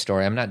say this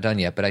story. I'm not done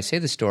yet, but I say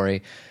the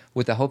story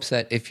with the hopes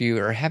that if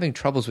you are having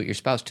troubles with your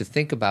spouse, to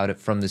think about it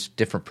from this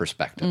different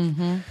perspective.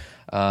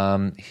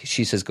 Mm-hmm.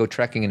 She says, go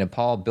trekking in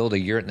Nepal, build a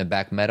yurt in the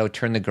back meadow,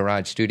 turn the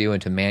garage studio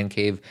into man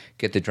cave,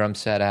 get the drum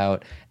set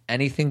out,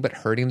 anything but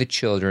hurting the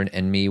children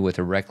and me with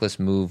a reckless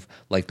move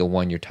like the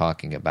one you're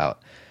talking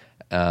about.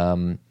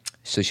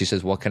 So she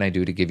says, what can I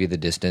do to give you the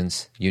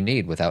distance you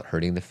need without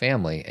hurting the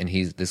family? And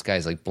this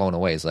guy's like blown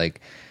away. He's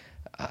like,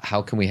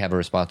 how can we have a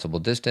responsible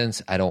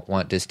distance? I don't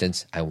want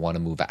distance. I want to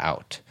move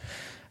out.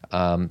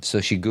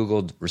 So she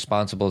Googled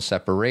responsible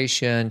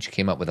separation. She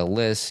came up with a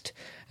list,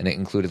 and it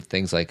included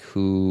things like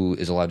who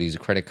is allowed to use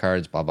credit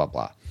cards, blah, blah,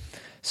 blah.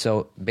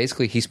 So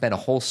basically, he spent a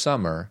whole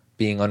summer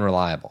being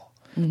unreliable,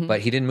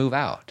 but he didn't move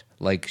out.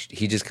 Like,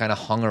 he just kind of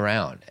hung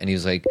around, and he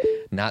was like,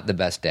 not the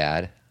best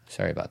dad.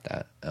 Sorry about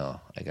that.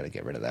 Oh, I got to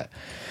get rid of that.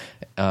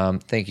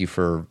 Thank you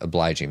for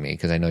obliging me,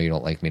 because I know you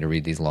don't like me to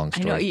read these long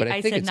stories. But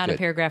I think said it's not good. A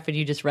paragraph, and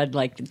you just read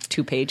like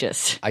 2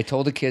 pages. I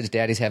told the kids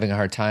Daddy's having a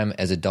hard time,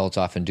 as adults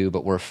often do,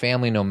 but we're a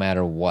family no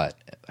matter what.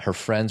 Her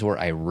friends were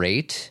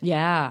irate.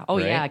 Yeah. Oh,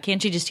 right? yeah.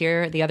 Can't you just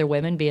hear the other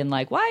women being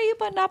like, why are you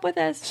putting up with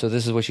this? So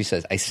this is what she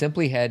says. I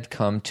simply had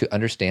come to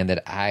understand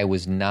that I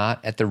was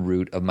not at the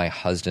root of my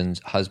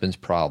husband's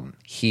problem.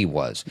 He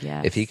was.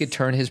 Yes. If he could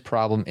turn his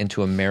problem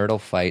into a marital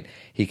fight,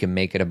 he can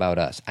make it about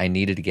us. I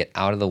needed to get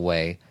out of the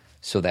way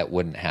so that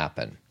wouldn't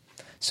happen.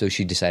 So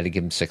she decided to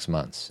give him 6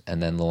 months.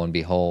 And then lo and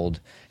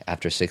behold,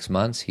 after 6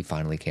 months, he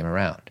finally came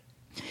around.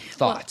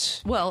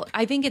 Thoughts? Well,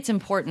 I think it's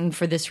important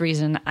for this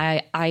reason.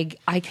 I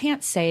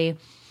can't say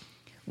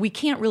we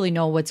can't really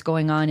know what's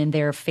going on in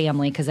their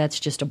family because that's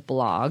just a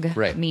blog,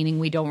 right? Meaning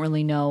we don't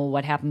really know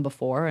what happened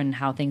before and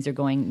how things are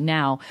going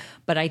now.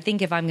 But I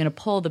think if I'm going to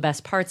pull the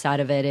best parts out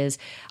of it is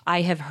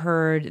I have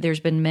heard there's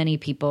been many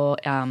people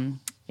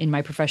in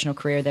my professional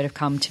career that have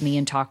come to me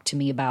and talked to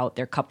me about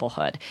their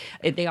couplehood.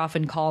 They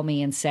often call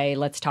me and say,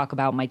 let's talk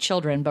about my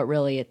children, but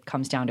really it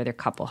comes down to their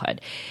couplehood.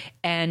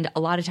 And a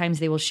lot of times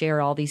they will share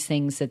all these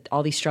things,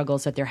 all these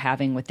struggles that they're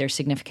having with their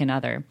significant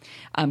other,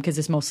 because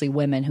it's mostly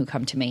women who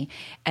come to me.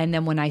 And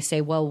then when I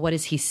say, well, what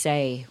does he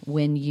say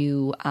when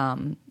you,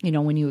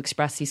 when you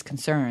express these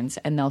concerns?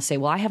 And they'll say,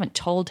 well, I haven't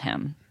told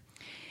him.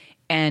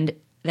 And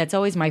that's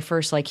always my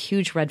first,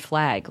 huge red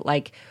flag.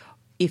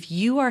 If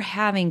you are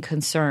having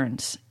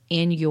concerns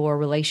in your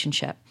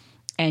relationship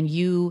and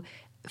you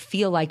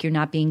feel like you're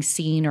not being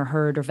seen or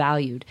heard or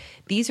valued,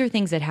 these are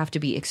things that have to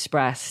be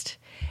expressed,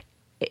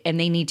 and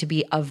they need to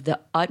be of the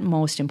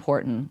utmost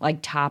important,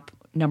 top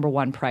number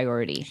one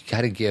priority. You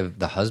got to give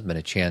the husband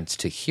a chance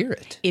to hear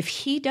it. If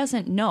he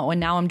doesn't know, and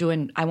now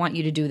I want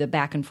you to do the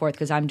back and forth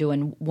because I'm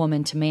doing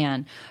woman to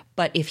man.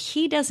 But if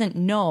he doesn't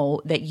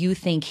know that you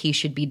think he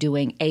should be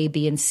doing A,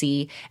 B, and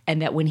C,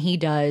 and that when he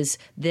does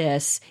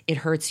this, it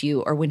hurts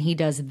you, or when he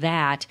does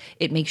that,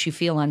 it makes you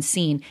feel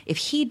unseen. If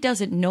he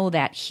doesn't know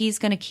that, he's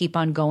going to keep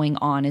on going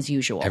on as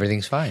usual.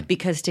 Everything's fine.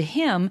 Because to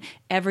him,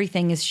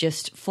 everything is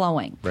just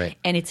flowing. Right.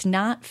 And it's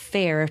not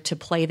fair to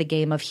play the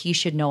game of he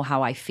should know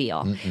how I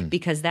feel,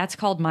 because that's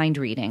called mind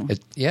reading.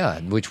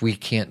 Which we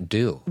can't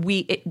do.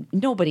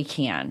 Nobody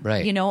can.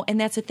 Right. And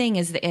that's the thing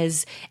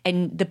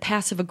and the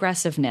passive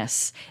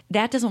aggressiveness,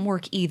 that doesn't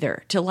work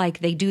either. To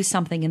they do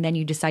something and then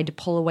you decide to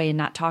pull away and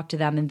not talk to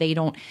them, and they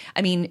don't.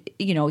 I mean,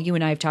 you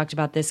and I have talked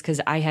about this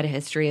because I had a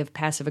history of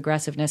passive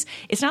aggressiveness.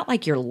 It's not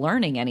like you're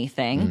learning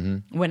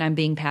anything when I'm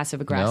being passive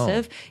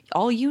aggressive.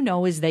 No. All you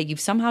know is that you've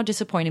somehow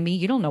disappointed me.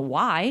 You don't know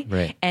why,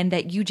 right. And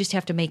that you just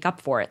have to make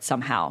up for it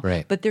somehow.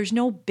 Right. But there's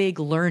no big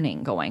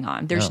learning going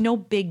on. There's no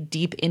big,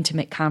 deep,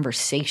 intimate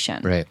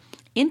conversation. Right.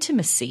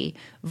 Intimacy,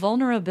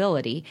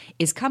 vulnerability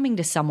is coming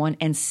to someone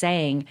and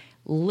saying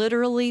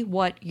literally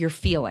what you're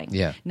feeling.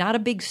 Yeah. Not a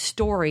big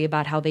story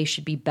about how they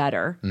should be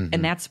better.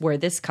 And that's where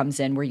this comes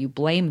in, where you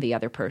blame the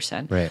other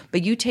person. Right.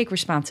 But you take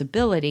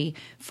responsibility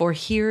for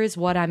here is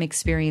what I'm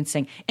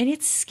experiencing. And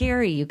it's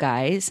scary, you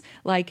guys.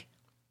 Todd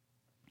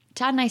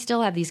and I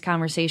still have these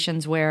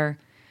conversations where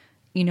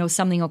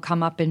something will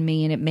come up in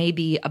me and it may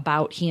be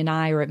about he and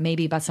I, or it may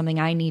be about something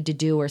I need to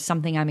do or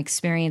something I'm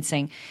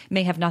experiencing. It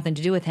may have nothing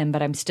to do with him,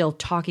 but I'm still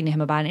talking to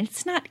him about it. And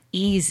it's not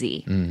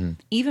easy.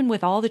 Even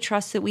with all the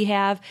trust that we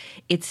have,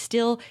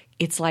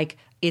 it's like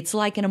it's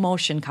like an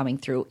emotion coming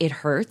through. It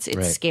hurts. It's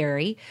Right.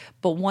 scary.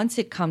 But once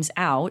it comes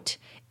out,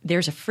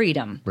 there's a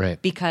freedom.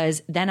 Right.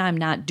 Because then I'm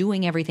not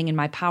doing everything in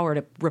my power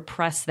to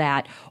repress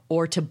that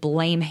or to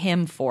blame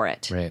him for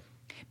it. Right.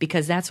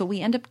 Because that's what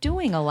we end up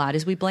doing a lot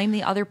is we blame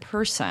the other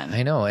person.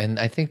 I know, and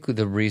I think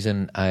the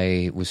reason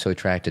I was so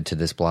attracted to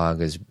this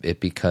blog is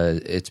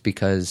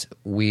because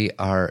we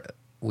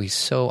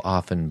so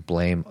often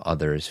blame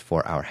others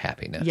for our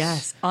happiness.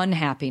 Yes.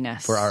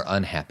 Unhappiness. For our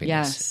unhappiness.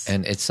 Yes.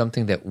 And it's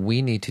something that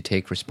we need to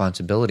take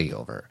responsibility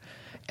over.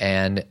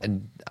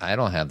 And I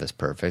don't have this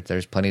perfect.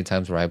 There's plenty of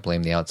times where I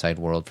blame the outside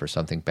world for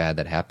something bad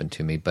that happened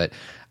to me. But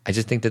I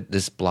just think that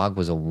this blog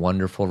was a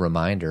wonderful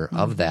reminder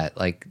of that.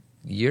 Like,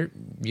 you're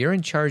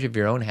in charge of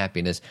your own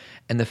happiness.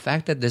 And the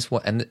fact that this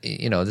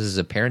is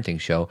a parenting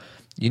show,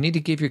 you need to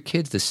give your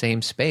kids the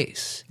same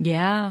space.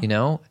 Yeah.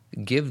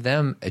 Give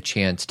them a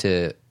chance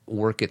to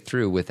work it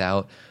through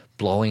without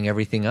blowing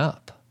everything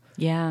up.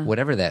 Yeah.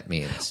 Whatever that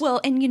means.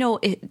 Well, and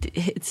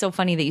it's so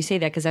funny that you say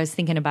that because I was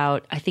thinking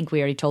about, I think we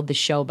already told the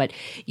show, but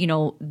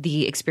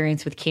the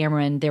experience with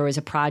Cameron, there was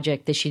a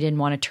project that she didn't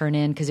want to turn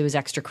in because it was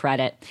extra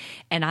credit.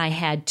 And I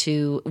had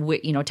to,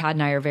 Todd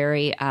and I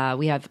are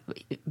we have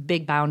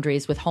big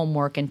boundaries with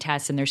homework and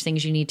tests, and there's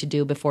things you need to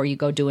do before you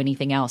go do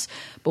anything else.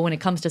 But when it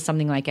comes to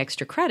something like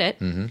extra credit,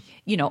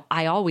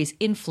 I always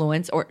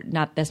influence,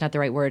 that's not the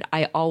right word.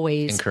 I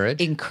always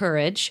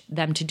encourage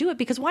them to do it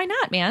because why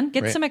not, man?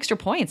 Get some extra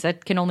points.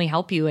 That can only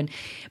help you.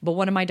 But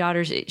one of my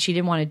daughters, she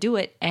didn't want to do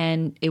it,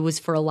 and it was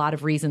for a lot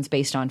of reasons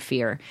based on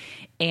fear.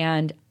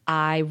 And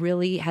I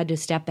really had to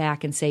step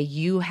back and say,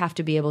 you have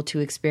to be able to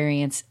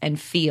experience and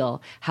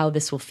feel how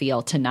this will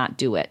feel to not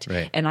do it.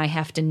 Right. And I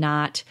have to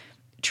not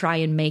try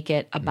and make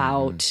it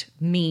about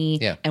me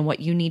and what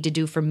you need to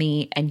do for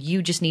me, and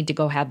you just need to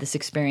go have this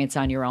experience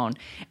on your own.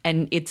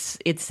 And it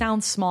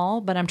sounds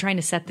small, but I'm trying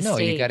to set the stage. No,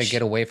 you got to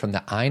get away from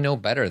the I know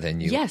better than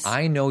you. Yes.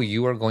 I know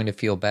you are going to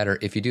feel better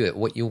if you do it.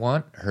 What you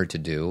want her to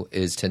do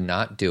is to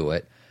not do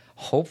it.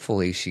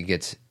 Hopefully she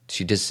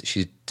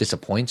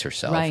disappoints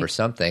herself or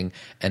something,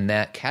 and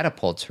that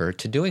catapults her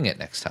to doing it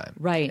next time.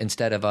 Right.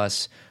 Instead of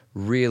us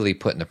really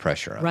putting the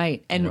pressure on.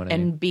 Right.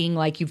 And being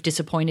like, you've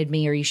disappointed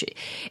me, or you should.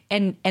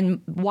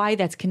 And why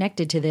that's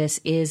connected to this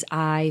is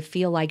I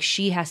feel like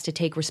she has to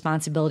take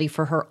responsibility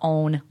for her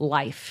own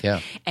life.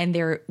 Yeah. And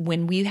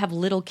when we have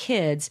little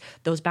kids,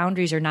 those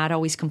boundaries are not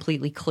always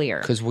completely clear.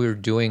 Because we're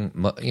doing,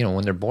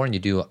 when they're born, you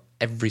do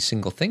every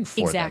single thing for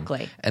them.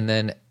 Exactly. And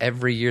then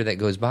every year that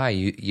goes by,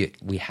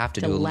 we have to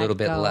do a little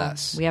bit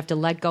less. We have to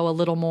let go a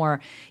little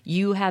more.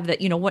 You have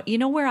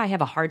where I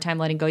have a hard time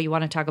letting go? You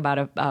want to talk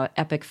about a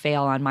epic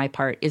fail on my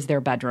part is their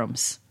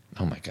bedrooms.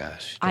 Oh my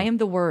gosh. I am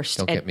the worst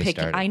don't at get me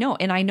picking. started. I know,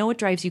 and I know it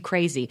drives you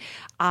crazy.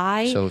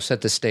 So set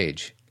the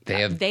stage.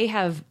 They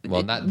have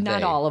well,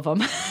 not all of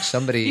them.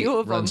 Somebody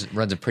runs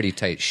a pretty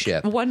tight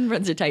ship. One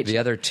runs a tight ship. The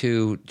other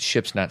two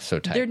ships not so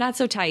tight. They're not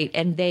so tight,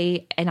 and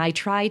I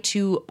try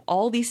to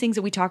all these things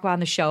that we talk about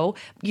on the show.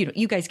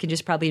 You guys can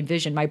just probably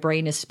envision my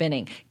brain is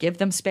spinning. Give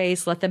them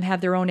space, let them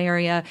have their own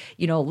area.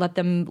 Let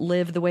them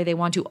live the way they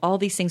want to. All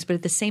these things, but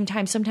at the same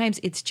time, sometimes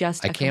it's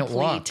just a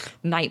complete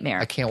nightmare.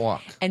 I can't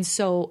walk. And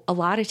so a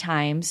lot of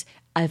times,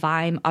 if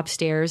I'm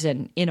upstairs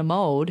and in a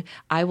mode,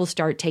 I will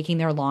start taking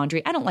their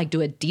laundry. I don't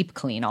do a deep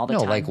clean all the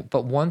time.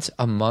 But once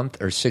a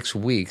month or 6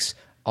 weeks,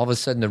 all of a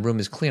sudden the room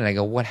is clean. I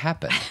go, what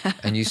happened?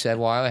 And you said,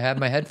 well, I had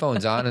my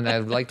headphones on and I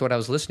liked what I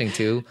was listening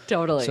to.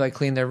 Totally. So I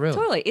cleaned their room.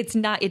 Totally.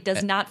 It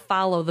does not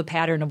follow the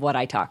pattern of what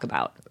I talk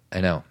about.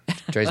 I know. It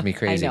drives me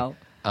crazy. I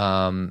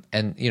know.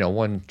 And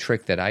one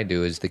trick that I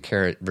do is the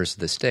carrot versus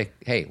the stick.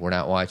 Hey, we're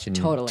not watching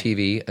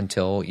TV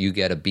until you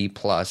get a B+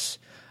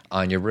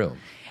 on your room.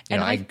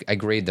 I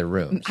grade the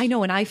rooms. I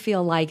know, and I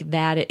feel like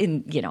that.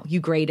 You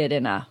grade it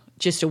in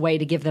just a way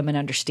to give them an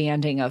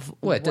understanding of.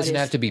 Well, it doesn't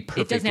have to be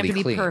perfectly. It doesn't have to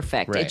be clean.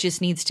 perfect. Right. It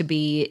just needs to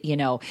be,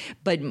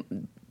 But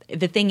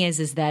the thing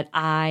is that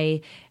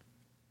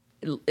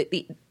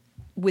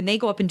when they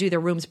go up and do their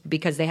rooms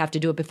because they have to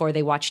do it before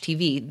they watch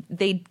TV,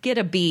 they get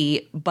a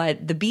B,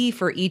 but the B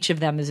for each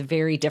of them is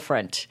very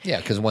different. Yeah,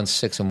 because one's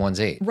 6 and one's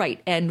 8.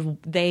 Right, and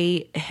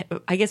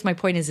I guess my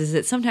point is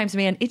that sometimes,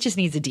 man, it just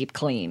needs a deep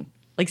clean.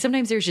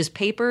 Sometimes there's just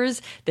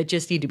papers that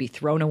just need to be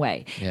thrown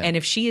away. Yeah. And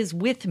if she is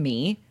with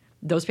me,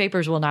 those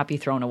papers will not be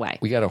thrown away.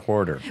 We got a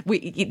hoarder.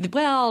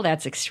 Well,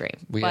 that's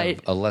extreme. We but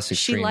have a less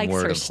extreme she likes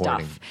word her of stuff.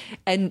 hoarding.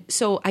 And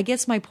so I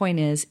guess my point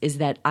is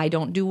that I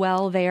don't do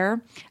well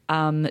there.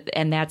 And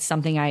that's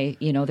something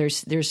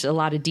there's a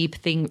lot of deep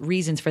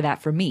reasons for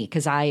that for me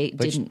because I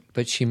didn't.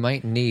 But she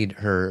might need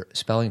her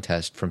spelling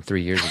test from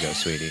 3 years ago,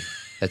 sweetie.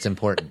 That's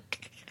important.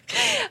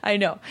 I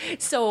know.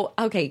 So,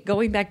 okay,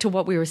 going back to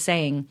what we were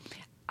saying,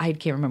 I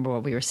can't remember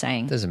what we were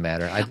saying. Doesn't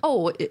matter.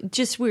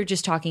 We were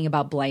just talking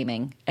about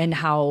blaming and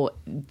how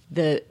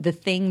the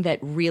thing that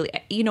really,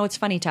 it's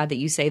funny, Todd, that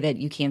you say that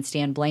you can't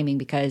stand blaming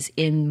because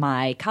in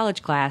my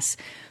college class,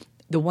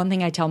 the one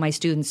thing I tell my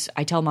students,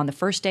 I tell them on the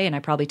first day and I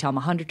probably tell them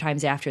 100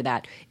 times after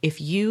that,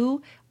 if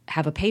you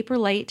have a paper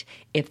late,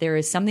 if there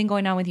is something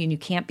going on with you and you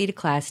can't be to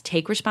class,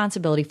 take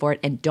responsibility for it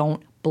and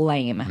don't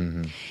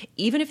blame.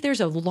 Even if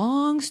there's a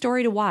long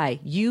story to why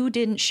you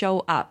didn't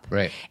show up.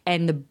 Right.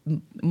 And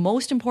the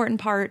most important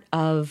part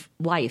of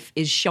life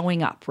is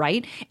showing up,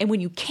 right? And when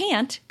you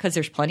can't, because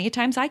there's plenty of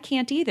times I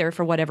can't either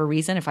for whatever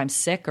reason, if I'm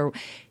sick or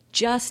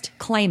just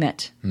claim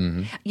it.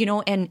 You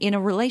know, and in a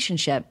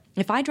relationship,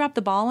 if I drop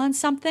the ball on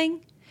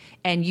something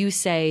and you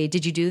say,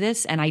 did you do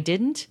this? And I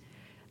didn't,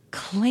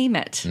 claim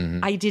it.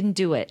 I didn't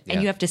do it. Yeah.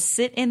 And you have to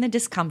sit in the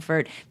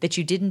discomfort that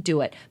you didn't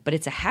do it. But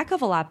it's a heck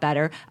of a lot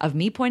better of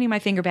me pointing my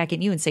finger back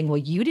at you and saying, well,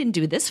 you didn't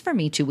do this for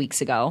me 2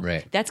 weeks ago.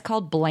 Right. That's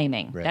called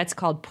blaming. Right. That's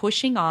called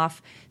pushing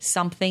off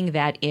something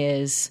that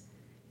is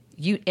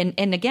you. And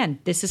again,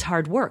 this is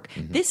hard work.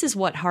 This is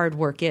what hard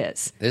work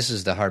is. This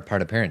is the hard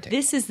part of parenting.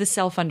 This is the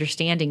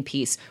self-understanding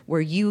piece where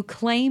you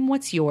claim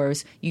what's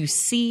yours, you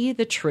see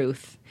the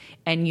truth,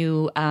 and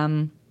you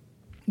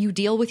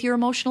deal with your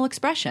emotional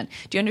expression.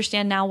 Do you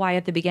understand now why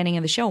at the beginning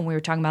of the show when we were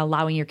talking about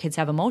allowing your kids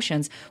to have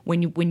emotions,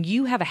 when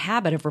you have a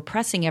habit of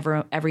repressing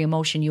every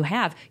emotion you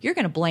have, you're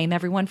going to blame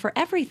everyone for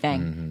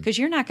everything because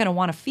you're not going to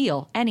want to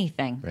feel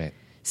anything. Right.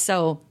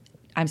 So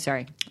I'm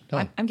sorry.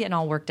 No. I'm getting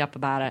all worked up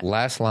about it.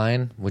 Last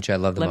line, which I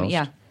love the most.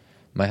 Yeah.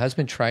 My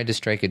husband tried to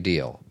strike a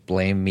deal,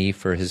 blame me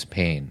for his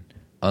pain,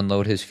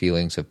 unload his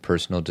feelings of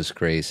personal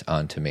disgrace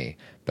onto me.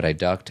 But I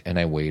ducked and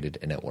I waited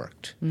and it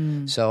worked.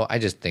 So I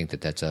just think that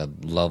that's a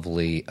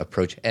lovely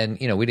approach. And,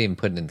 you know, we didn't even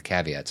put it in the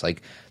caveats.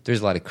 Like, there's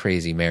a lot of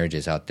crazy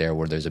marriages out there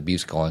where there's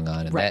abuse going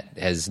on, and Right.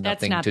 that has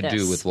That's nothing not to do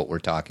this. with what we're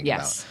talking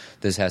Yes.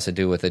 about. This has to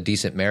do with a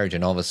decent marriage,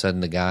 and all of a sudden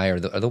the guy or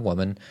the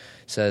woman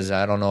says,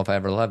 I don't know if I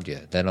ever loved you.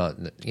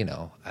 Then, you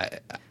know,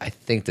 I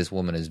think this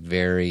woman is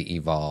very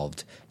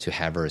evolved to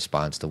have a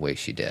response the way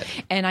she did.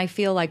 And I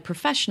feel like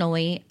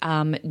professionally,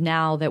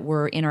 now that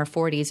we're in our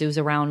 40s, it was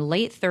around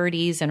late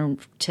 30s and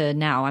to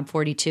now, I'm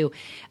 42.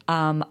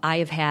 I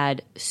have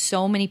had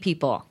so many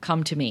people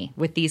come to me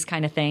with these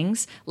kind of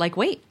things like,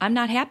 wait, I'm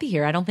not happy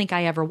here. I don't think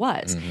I ever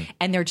was.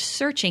 And they're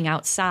searching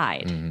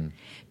outside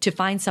to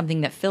find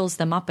something that fills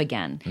them up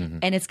again.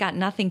 And it's got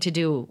nothing to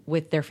do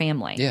with their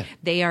family. Yeah.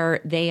 They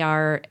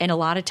are, and a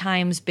lot of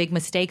times big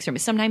mistakes are,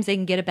 sometimes they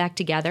can get it back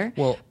together,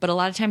 Well- but a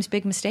lot of times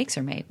big mistakes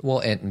are made. Well,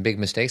 and big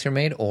mistakes are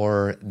made,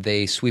 or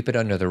they sweep it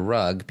under the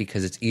rug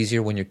because it's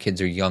easier when your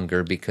kids are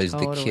younger because the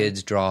Totally.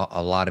 kids draw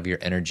a lot of your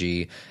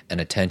energy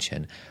and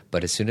attention.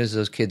 But as soon as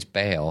those kids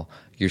bail,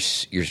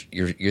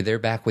 you're there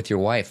back with your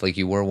wife like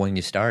you were when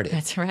you started.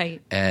 That's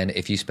right. And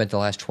if you spent the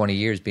last 20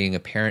 years being a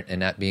parent and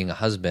not being a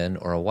husband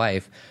or a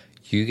wife,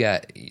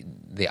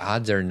 the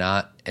odds are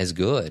not as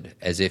good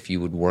as if you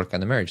would work on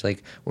the marriage.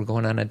 Like, we're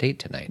going on a date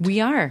tonight.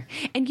 We are.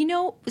 And you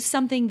know,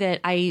 something that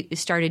I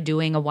started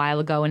doing a while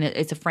ago, and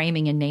it's a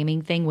framing and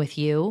naming thing with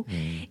you,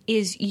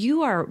 is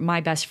you are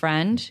my best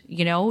friend.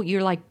 You know,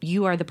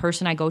 you are the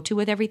person I go to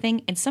with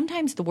everything. And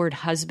sometimes the word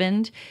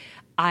husband,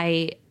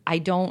 I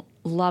don't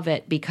love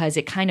it because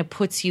it kind of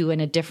puts you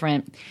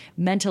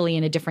mentally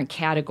in a different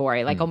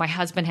category. Like, oh, my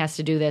husband has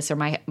to do this, or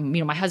my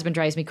husband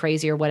drives me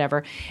crazy or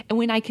whatever. And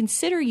when I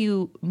consider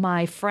you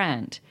my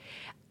friend,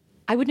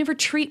 I would never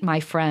treat my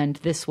friend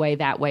this way,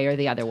 that way, or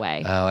the other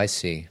way. Oh, I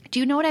see. Do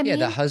you know what I Yeah, mean?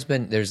 the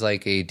husband, there's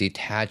like a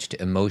detached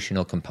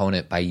emotional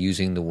component by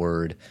using the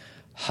word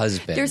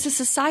husband. There's a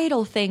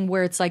societal thing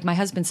where it's like, my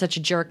husband's such a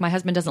jerk, my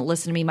husband doesn't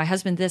listen to me, my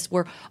husband this,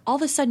 where all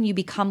of a sudden you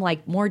become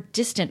like more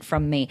distant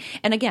from me.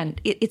 And again,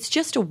 it's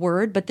just a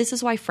word, but this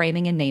is why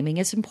framing and naming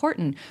is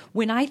important.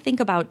 When I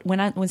think about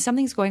when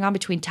something's going on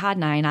between Todd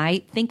and I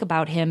think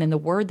about him, and the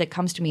word that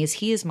comes to me is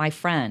he is my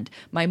friend,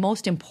 my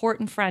most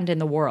important friend in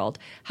the world.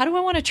 How do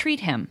I want to treat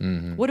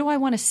him? What do I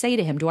want to say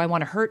to him? Do I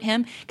want to hurt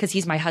him because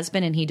he's my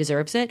husband and he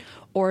deserves it?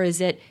 Or is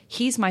it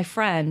he's my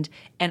friend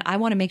and I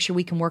want to make sure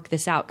we can work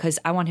this out because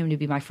I want him to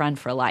be my friend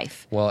for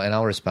life? Well, and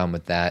I'll respond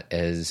with that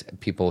as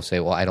people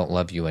say, well, I don't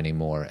love you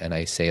anymore. And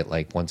I say it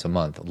like once a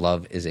month.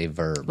 Love is a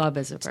verb. Love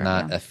is a It's verb,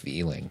 not yeah. a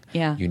feeling.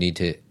 Yeah. You need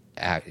to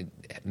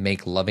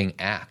make loving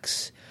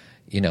acts,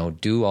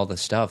 do all the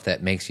stuff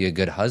that makes you a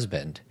good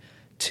husband.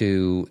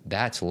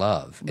 That's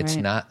love. It's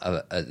Right.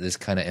 not this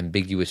kind of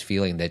ambiguous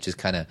feeling that just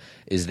kind of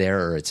is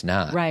there or it's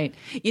not. Right.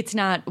 It's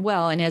not,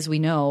 well, and as we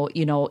know,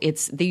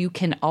 you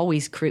can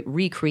always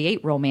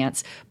recreate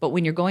romance, but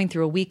when you're going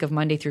through a week of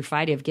Monday through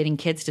Friday of getting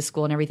kids to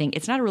school and everything,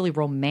 it's not a really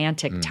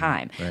romantic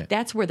time. right.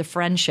 That's where the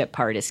friendship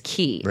part is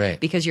key. Right.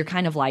 Because you're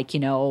kind of like,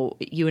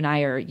 you and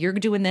I you're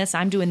doing this,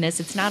 I'm doing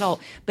this. It's not all,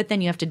 but then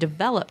you have to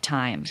develop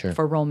time Sure.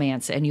 for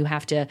romance, and you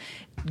have to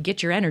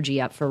get your energy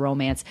up for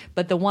romance.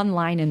 But the one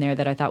line in there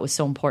that I thought was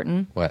so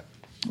important What?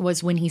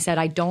 was when he said,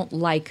 I don't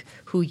like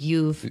who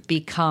you've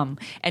become.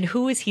 And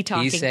who is he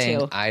talking He's saying,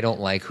 to? I don't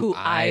like who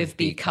I've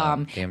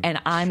become. Damn And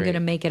I'm straight. going to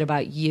make it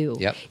about you.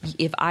 Yep.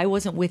 If I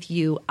wasn't with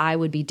you, I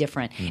would be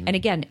different. And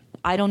again,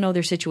 I don't know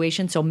their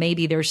situation, so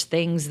maybe there's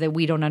things that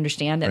we don't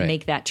understand that Right.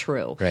 make that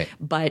true. Right.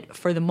 But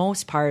for the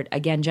most part,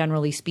 again,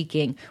 generally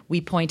speaking,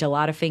 we point a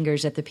lot of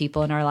fingers at the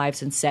people in our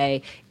lives and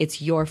say,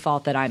 it's your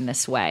fault that I'm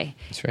this way.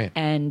 That's right.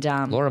 And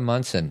Laura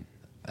Munson,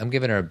 I'm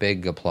giving her a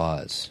big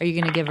applause. Are you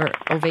going to give her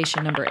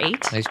ovation number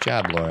 8? Nice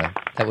job, Laura.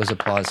 That was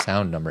applause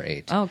sound number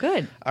 8. Oh,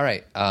 good. All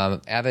right.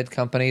 Avid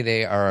Company,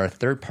 they are our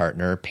third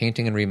partner,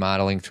 painting and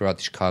remodeling throughout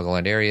the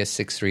Chicagoland area,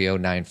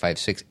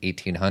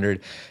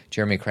 630-956-1800.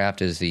 Jeremy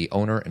Kraft is the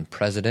owner and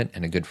president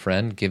and a good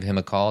friend. Give him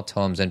a call.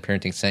 Tell him Zen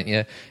Parenting sent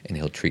you, and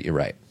he'll treat you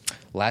right.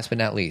 Last but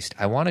not least,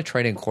 I want to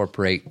try to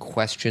incorporate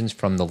questions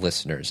from the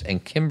listeners,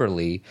 and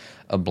Kimberly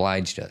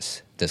obliged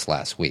us this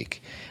last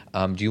week.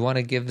 Do you want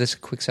to give this a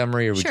quick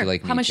summary, or would Sure. you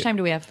like me to? How much time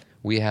do we have?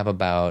 We have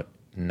about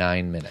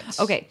 9 minutes.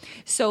 Okay,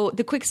 so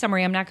the quick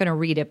summary, I'm not going to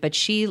read it, but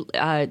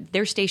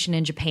they're stationed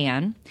in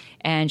Japan,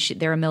 and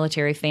they're a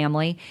military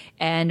family,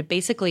 and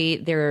basically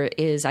there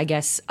is, I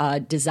guess,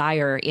 a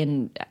desire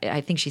in,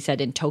 I think she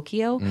said in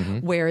Tokyo,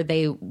 where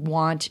they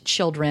want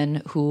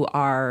children who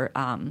are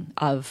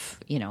of,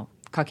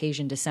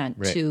 Caucasian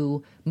descent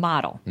to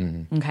model.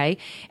 Okay,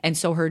 and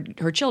so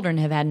her children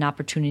have had an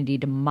opportunity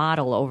to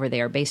model over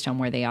there based on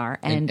where they are,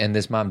 And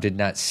this mom did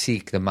not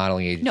seek the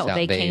modeling agency. no,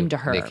 they came to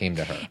her. They came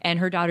to her. And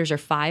her daughters are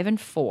 5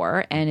 and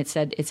 4, and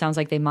it sounds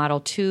like they model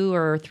 2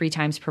 or 3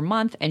 times per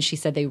month, and she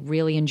said they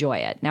really enjoy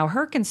it. Now,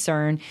 her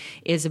concern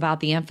is about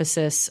the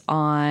emphasis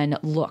on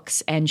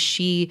looks, and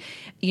this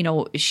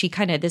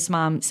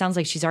mom sounds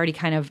like she's already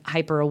kind of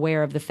hyper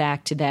aware of the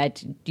fact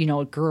that,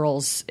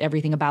 girls,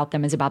 everything about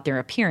them is about their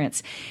appearance.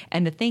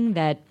 And the thing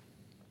that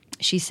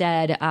she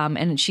said,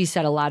 and she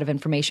said a lot of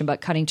information, but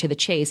cutting to the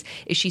chase,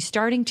 is she's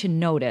starting to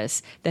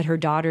notice that her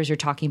daughters are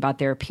talking about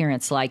their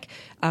appearance. Like,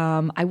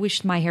 I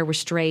wish my hair were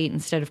straight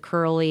instead of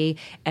curly.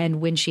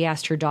 And when she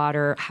asked her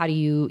daughter, how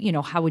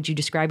would you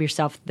describe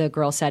yourself? The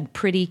girl said,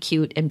 pretty,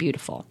 cute, and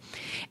beautiful.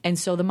 And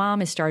so the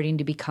mom is starting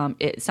to become,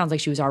 it sounds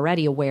like she was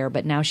already aware,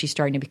 but now she's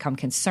starting to become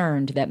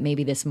concerned that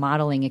maybe this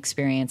modeling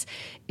experience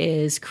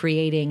is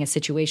creating a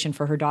situation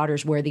for her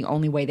daughters where the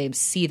only way they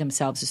see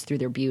themselves is through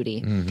their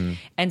beauty.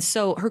 And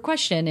so her question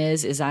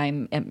is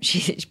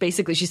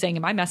she's saying,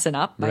 am I messing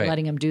up by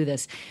letting him do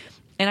this?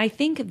 And I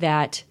think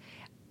that,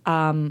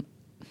 I've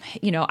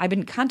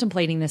been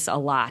contemplating this a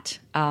lot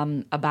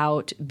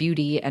about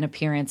beauty and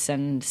appearance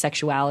and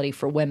sexuality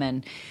for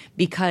women,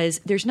 because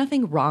there's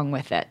nothing wrong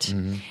with it.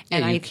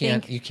 And you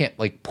can't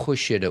like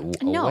push it away.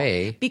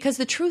 No, because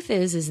the truth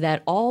is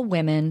that all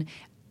women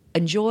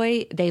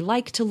they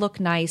like to look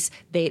nice.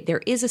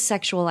 There is a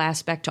sexual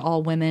aspect to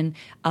all women.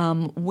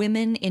 Some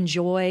women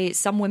enjoy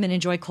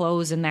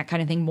clothes and that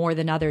kind of thing more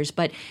than others,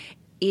 but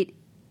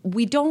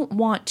we don't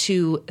want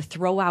to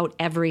throw out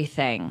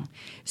everything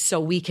so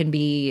we can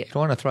be. You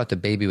don't want to throw out the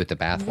baby with the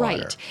bathwater.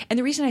 Right. And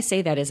the reason I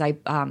say that is I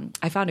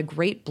found a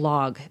great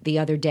blog the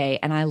other day,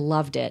 and I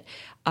loved it,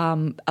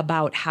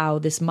 about how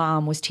this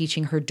mom was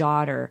teaching her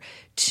daughter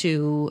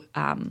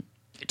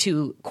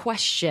to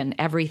question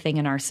everything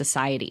in our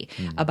society,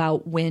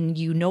 about when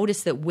you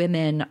notice that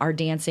women are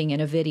dancing in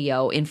a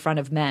video in front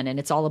of men and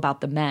it's all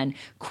about the men,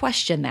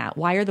 question that.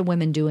 Why are the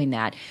women doing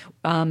that?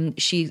 When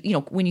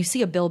you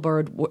see a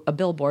billboard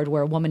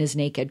where a woman is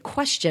naked,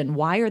 question,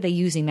 why are they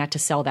using that to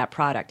sell that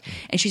product?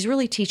 And she's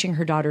really teaching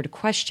her daughter to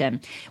question.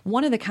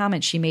 One of the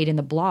comments she made in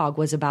the blog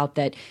was about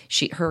that.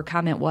 Her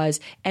comment was,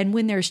 and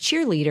when there's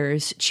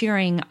cheerleaders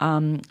cheering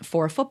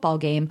for a football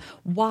game,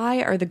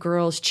 why are the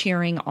girls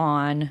cheering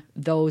on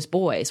those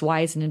boys?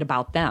 Why isn't it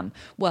about them?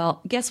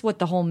 Well, guess what?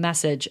 The whole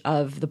message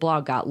of the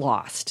blog got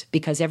lost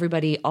because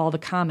all the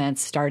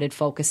comments started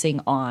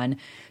focusing on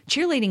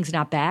cheerleading's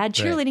not bad.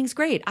 Cheerleading's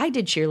great. I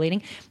did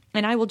cheerleading.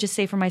 And I will just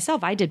say for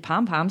myself, I did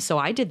pom-poms, so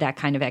I did that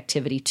kind of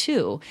activity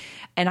too.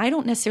 And I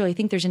don't necessarily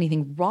think there's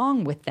anything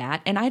wrong with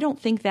that. And I don't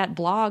think that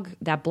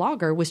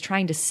blogger was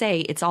trying to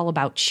say it's all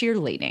about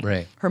cheerleading.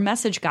 Right. Her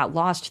message got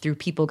lost through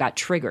people got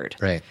triggered.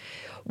 Right.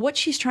 What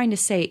she's trying to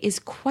say is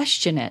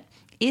question it.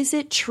 Is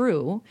it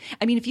true?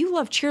 I mean, if you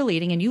love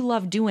cheerleading and you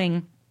love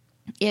doing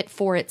it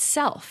for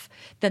itself,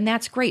 then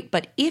that's great.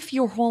 But if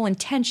your whole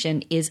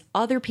intention is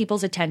other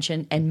people's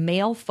attention and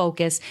male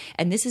focus,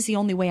 and this is the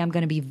only way I'm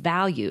going to be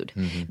valued,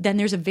 then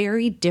there's a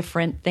very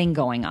different thing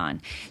going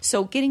on.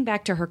 So getting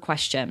back to her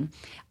question,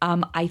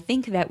 I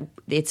think that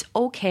it's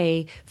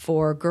okay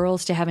for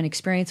girls to have an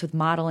experience with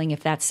modeling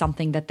if that's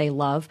something that they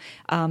love,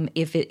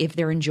 if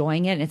they're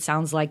enjoying it, and it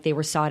sounds like they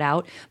were sought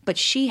out. But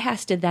she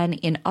has to then,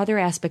 in other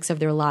aspects of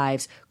their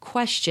lives,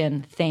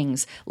 question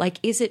things like,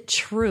 is it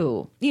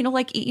true?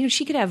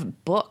 She could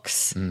have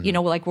books,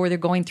 like where they're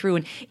going through,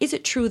 and is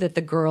it true that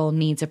the girl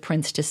needs a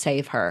prince to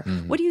save her?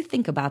 What do you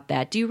think about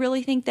that? Do you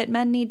really think that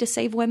men need to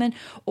save women?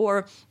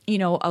 Or,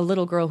 a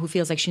little girl who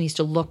feels like she needs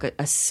to look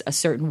a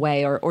certain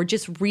way, or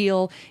just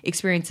real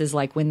experiences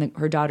like when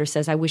her daughter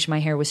says, I wish my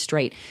hair was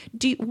straight.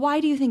 Why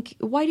do you think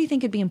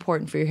it'd be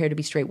important for your hair to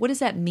be straight? What does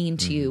that mean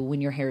to you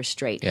when your hair is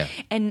straight? Yeah.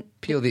 And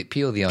peel the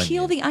onion.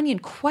 Peel the onion.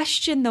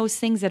 Question those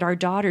things that our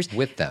daughters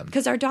with them,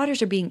 because our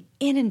daughters are being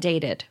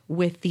inundated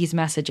with these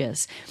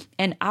messages.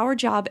 And our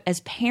job as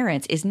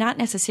parents is not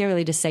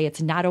necessarily to say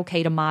it's not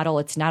okay to model,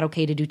 it's not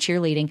okay to do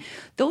cheerleading.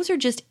 Those are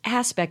just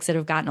aspects that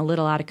have gotten a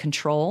little out of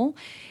control.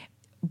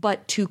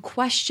 but to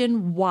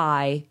question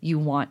why you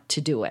want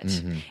to do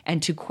it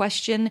and to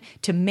question,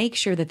 to make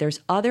sure that there's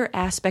other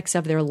aspects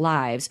of their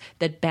lives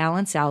that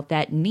balance out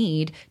that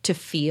need to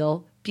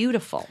feel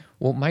beautiful.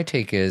 Well, my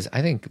take is,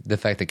 I think the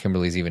fact that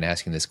Kimberly's even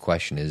asking this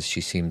question is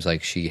she seems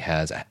like she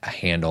has a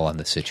handle on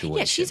the situation.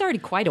 Yeah, she's already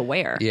quite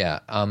aware. Yeah,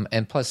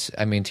 and plus,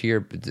 I mean,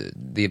 to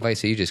the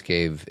advice that you just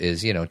gave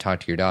is,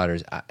 talk to your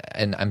daughters,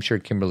 and I'm sure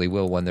Kimberly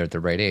will when they're at the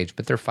right age,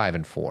 but they're 5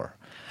 and 4.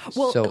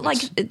 Well, So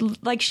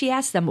like she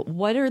asked them,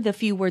 what are the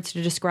few words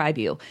to describe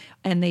you?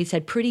 And they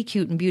said, pretty,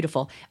 cute, and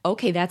beautiful.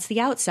 Okay, that's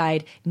the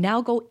outside. Now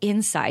go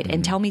inside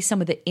and tell me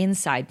some of the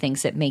inside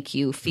things that make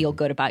you feel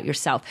good about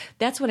yourself.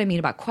 That's what I mean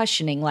about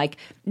questioning, like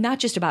not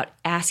just about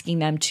asking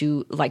them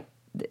to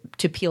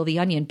peel the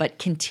onion, but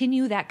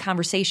continue that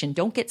conversation.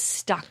 Don't get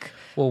stuck.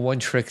 Well, one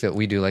trick that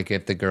we do, like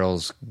if the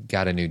girls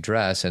got a new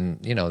dress and,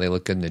 they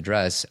look good in the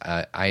dress,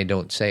 I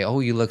don't say,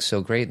 oh, you look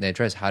so great in that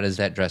dress. How does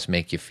that dress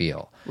make you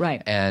feel?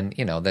 Right. And,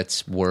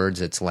 that's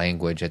words, it's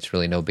language. It's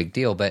really no big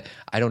deal. But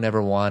I don't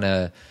ever want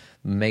to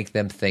make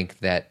them think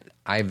that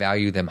I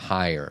value them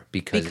higher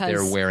because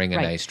they're wearing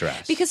a nice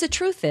dress. Because the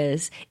truth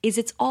is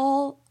it's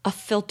all a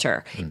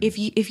filter.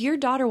 If your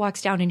daughter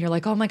walks down and you're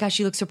like, oh my gosh,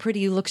 you look so pretty,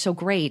 you look so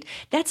great,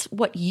 that's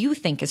what you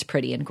think is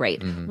pretty and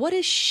great. What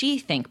does she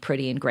think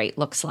pretty and great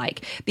looks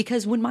like?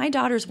 Because when my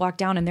daughters walk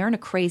down and they're in a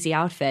crazy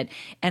outfit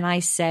and I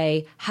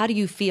say, how do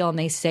you feel? And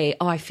they say,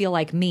 oh, I feel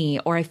like me,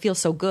 or I feel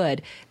so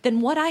good, then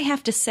what I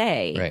have to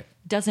say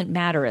doesn't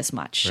matter as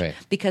much. Right.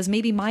 Because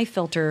maybe my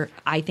filter,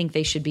 I think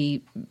they should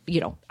be,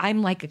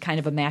 I'm like a kind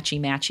of a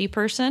matchy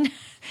person.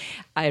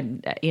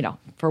 I'm,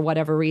 for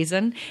whatever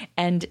reason.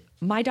 And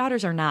my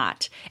daughters are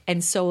not.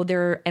 And so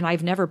and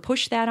I've never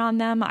pushed that on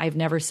them. I've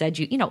never said,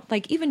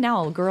 like even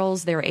now,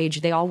 girls their age,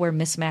 they all wear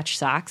mismatched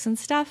socks and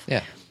stuff.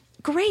 Yeah.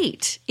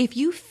 Great. If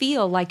you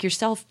feel like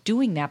yourself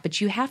doing that, but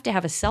you have to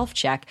have a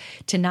self-check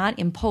to not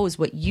impose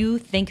what you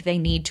think they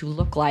need to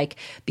look like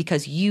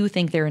because you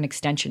think they're an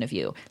extension of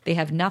you. They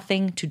have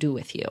nothing to do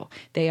with you.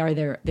 They are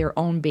their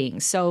own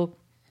beings. So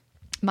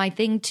my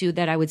thing, too,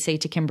 that I would say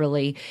to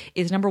Kimberly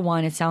is, number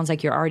one, it sounds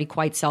like you're already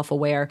quite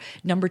self-aware.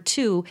 Number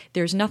two,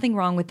 there's nothing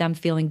wrong with them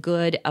feeling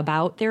good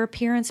about their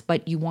appearance,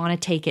 but you want to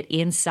take it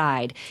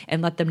inside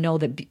and let them know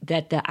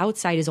that the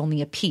outside is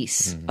only a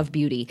piece of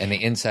beauty. And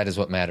the inside is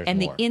what matters and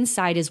more. The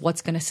inside is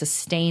what's going to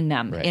sustain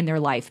them in their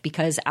life,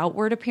 because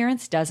outward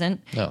appearance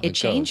doesn't. No, it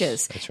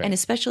changes. That's right. And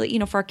especially,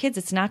 for our kids,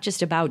 it's not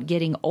just about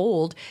getting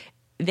old.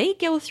 They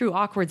go through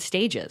awkward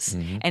stages.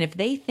 And if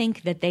they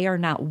think that they are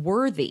not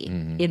worthy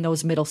in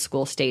those middle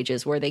school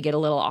stages where they get a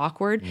little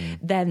awkward,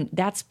 then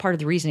that's part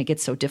of the reason it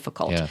gets so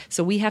difficult. Yeah.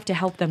 So we have to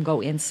help them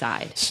go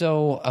inside.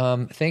 So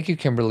thank you,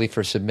 Kimberly,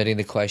 for submitting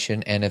the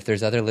question. And if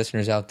there's other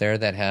listeners out there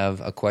that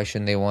have a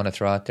question they want to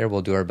throw out there,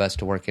 we'll do our best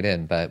to work it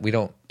in. But we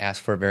don't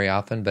ask for it very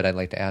often, but I'd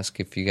like to ask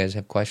if you guys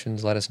have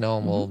questions, let us know,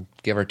 and we'll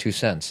give our 2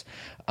 cents.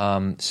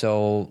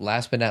 So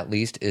last but not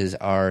least is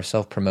our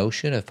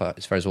self-promotion as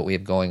far as what we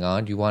have going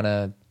on. Do you want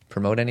to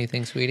promote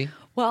anything, sweetie?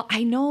 Well,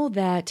 I know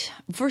that,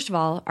 first of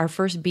all, our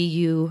first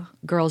BU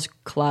Girls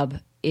Club,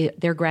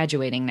 they're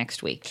graduating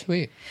next week.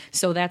 Sweet.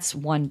 So that's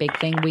one big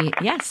thing.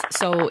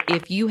 So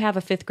if you have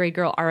a 5th grade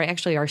girl,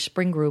 our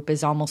spring group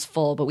is almost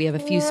full, but we have a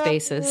few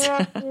spaces.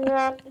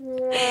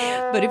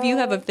 But if you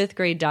have a 5th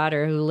grade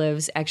daughter who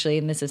lives, actually,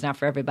 and this is not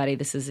for everybody,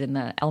 this is in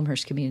the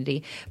Elmhurst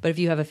community, but if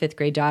you have a 5th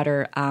grade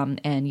daughter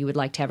and you would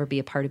like to have her be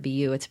a part of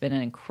BU, it's been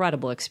an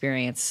incredible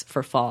experience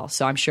for fall.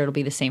 So I'm sure it'll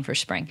be the same for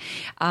spring.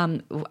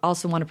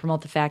 Also want to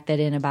promote the fact that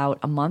in about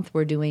a month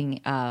we're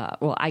doing,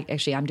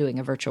 I'm doing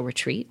a virtual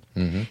retreat.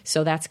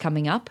 So that's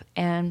coming up,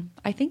 and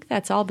I think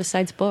that's all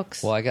besides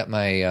books. Well, I got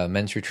my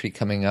men's retreat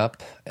coming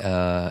up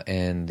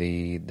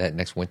that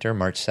next winter,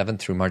 March 7th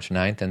through March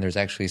 9th, and there's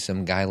actually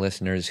some guy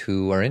listeners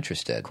who are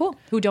interested. Cool.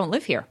 Who don't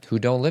live here.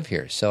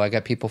 So I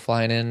got people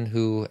flying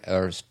in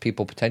or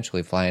people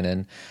potentially flying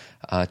in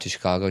to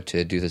Chicago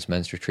to do this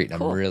men's retreat, and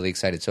cool. I'm really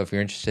excited. So if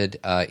you're interested,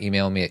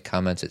 email me at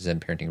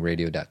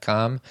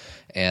comments@zenparentingradio.com,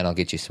 and I'll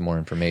get you some more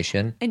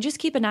information. And just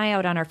keep an eye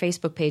out on our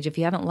Facebook page. If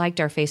you haven't liked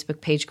our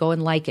Facebook page, go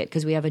and like it,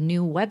 because we have a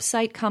new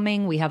website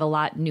coming. We have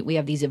we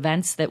have these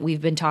events that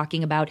we've been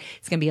talking about.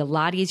 It's going to be a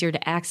lot easier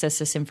to access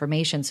this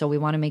information, so we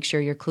want to make sure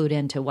you're clued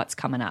into what's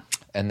coming up.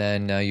 And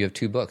then you have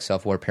 2 books,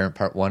 Self-Aware Parent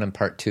Part 1 and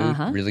Part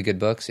 2, really good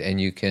books, and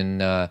you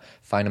can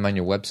find them on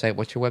your website.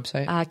 What's your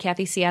website?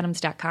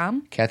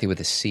 KathyCAdams.com. Kathy with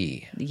a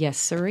C. Yes,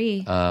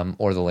 sirree.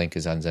 Or the link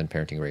is on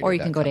ZenParentingRadio.com. Or you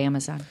can go to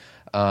Amazon.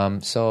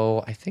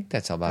 So I think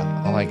that's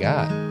about all I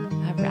got. All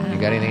right. You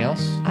got anything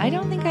else? I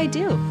don't think I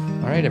do.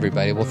 All right,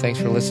 everybody. Well, thanks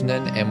for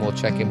listening, and we'll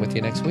check in with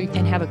you next week.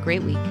 And have a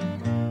great week.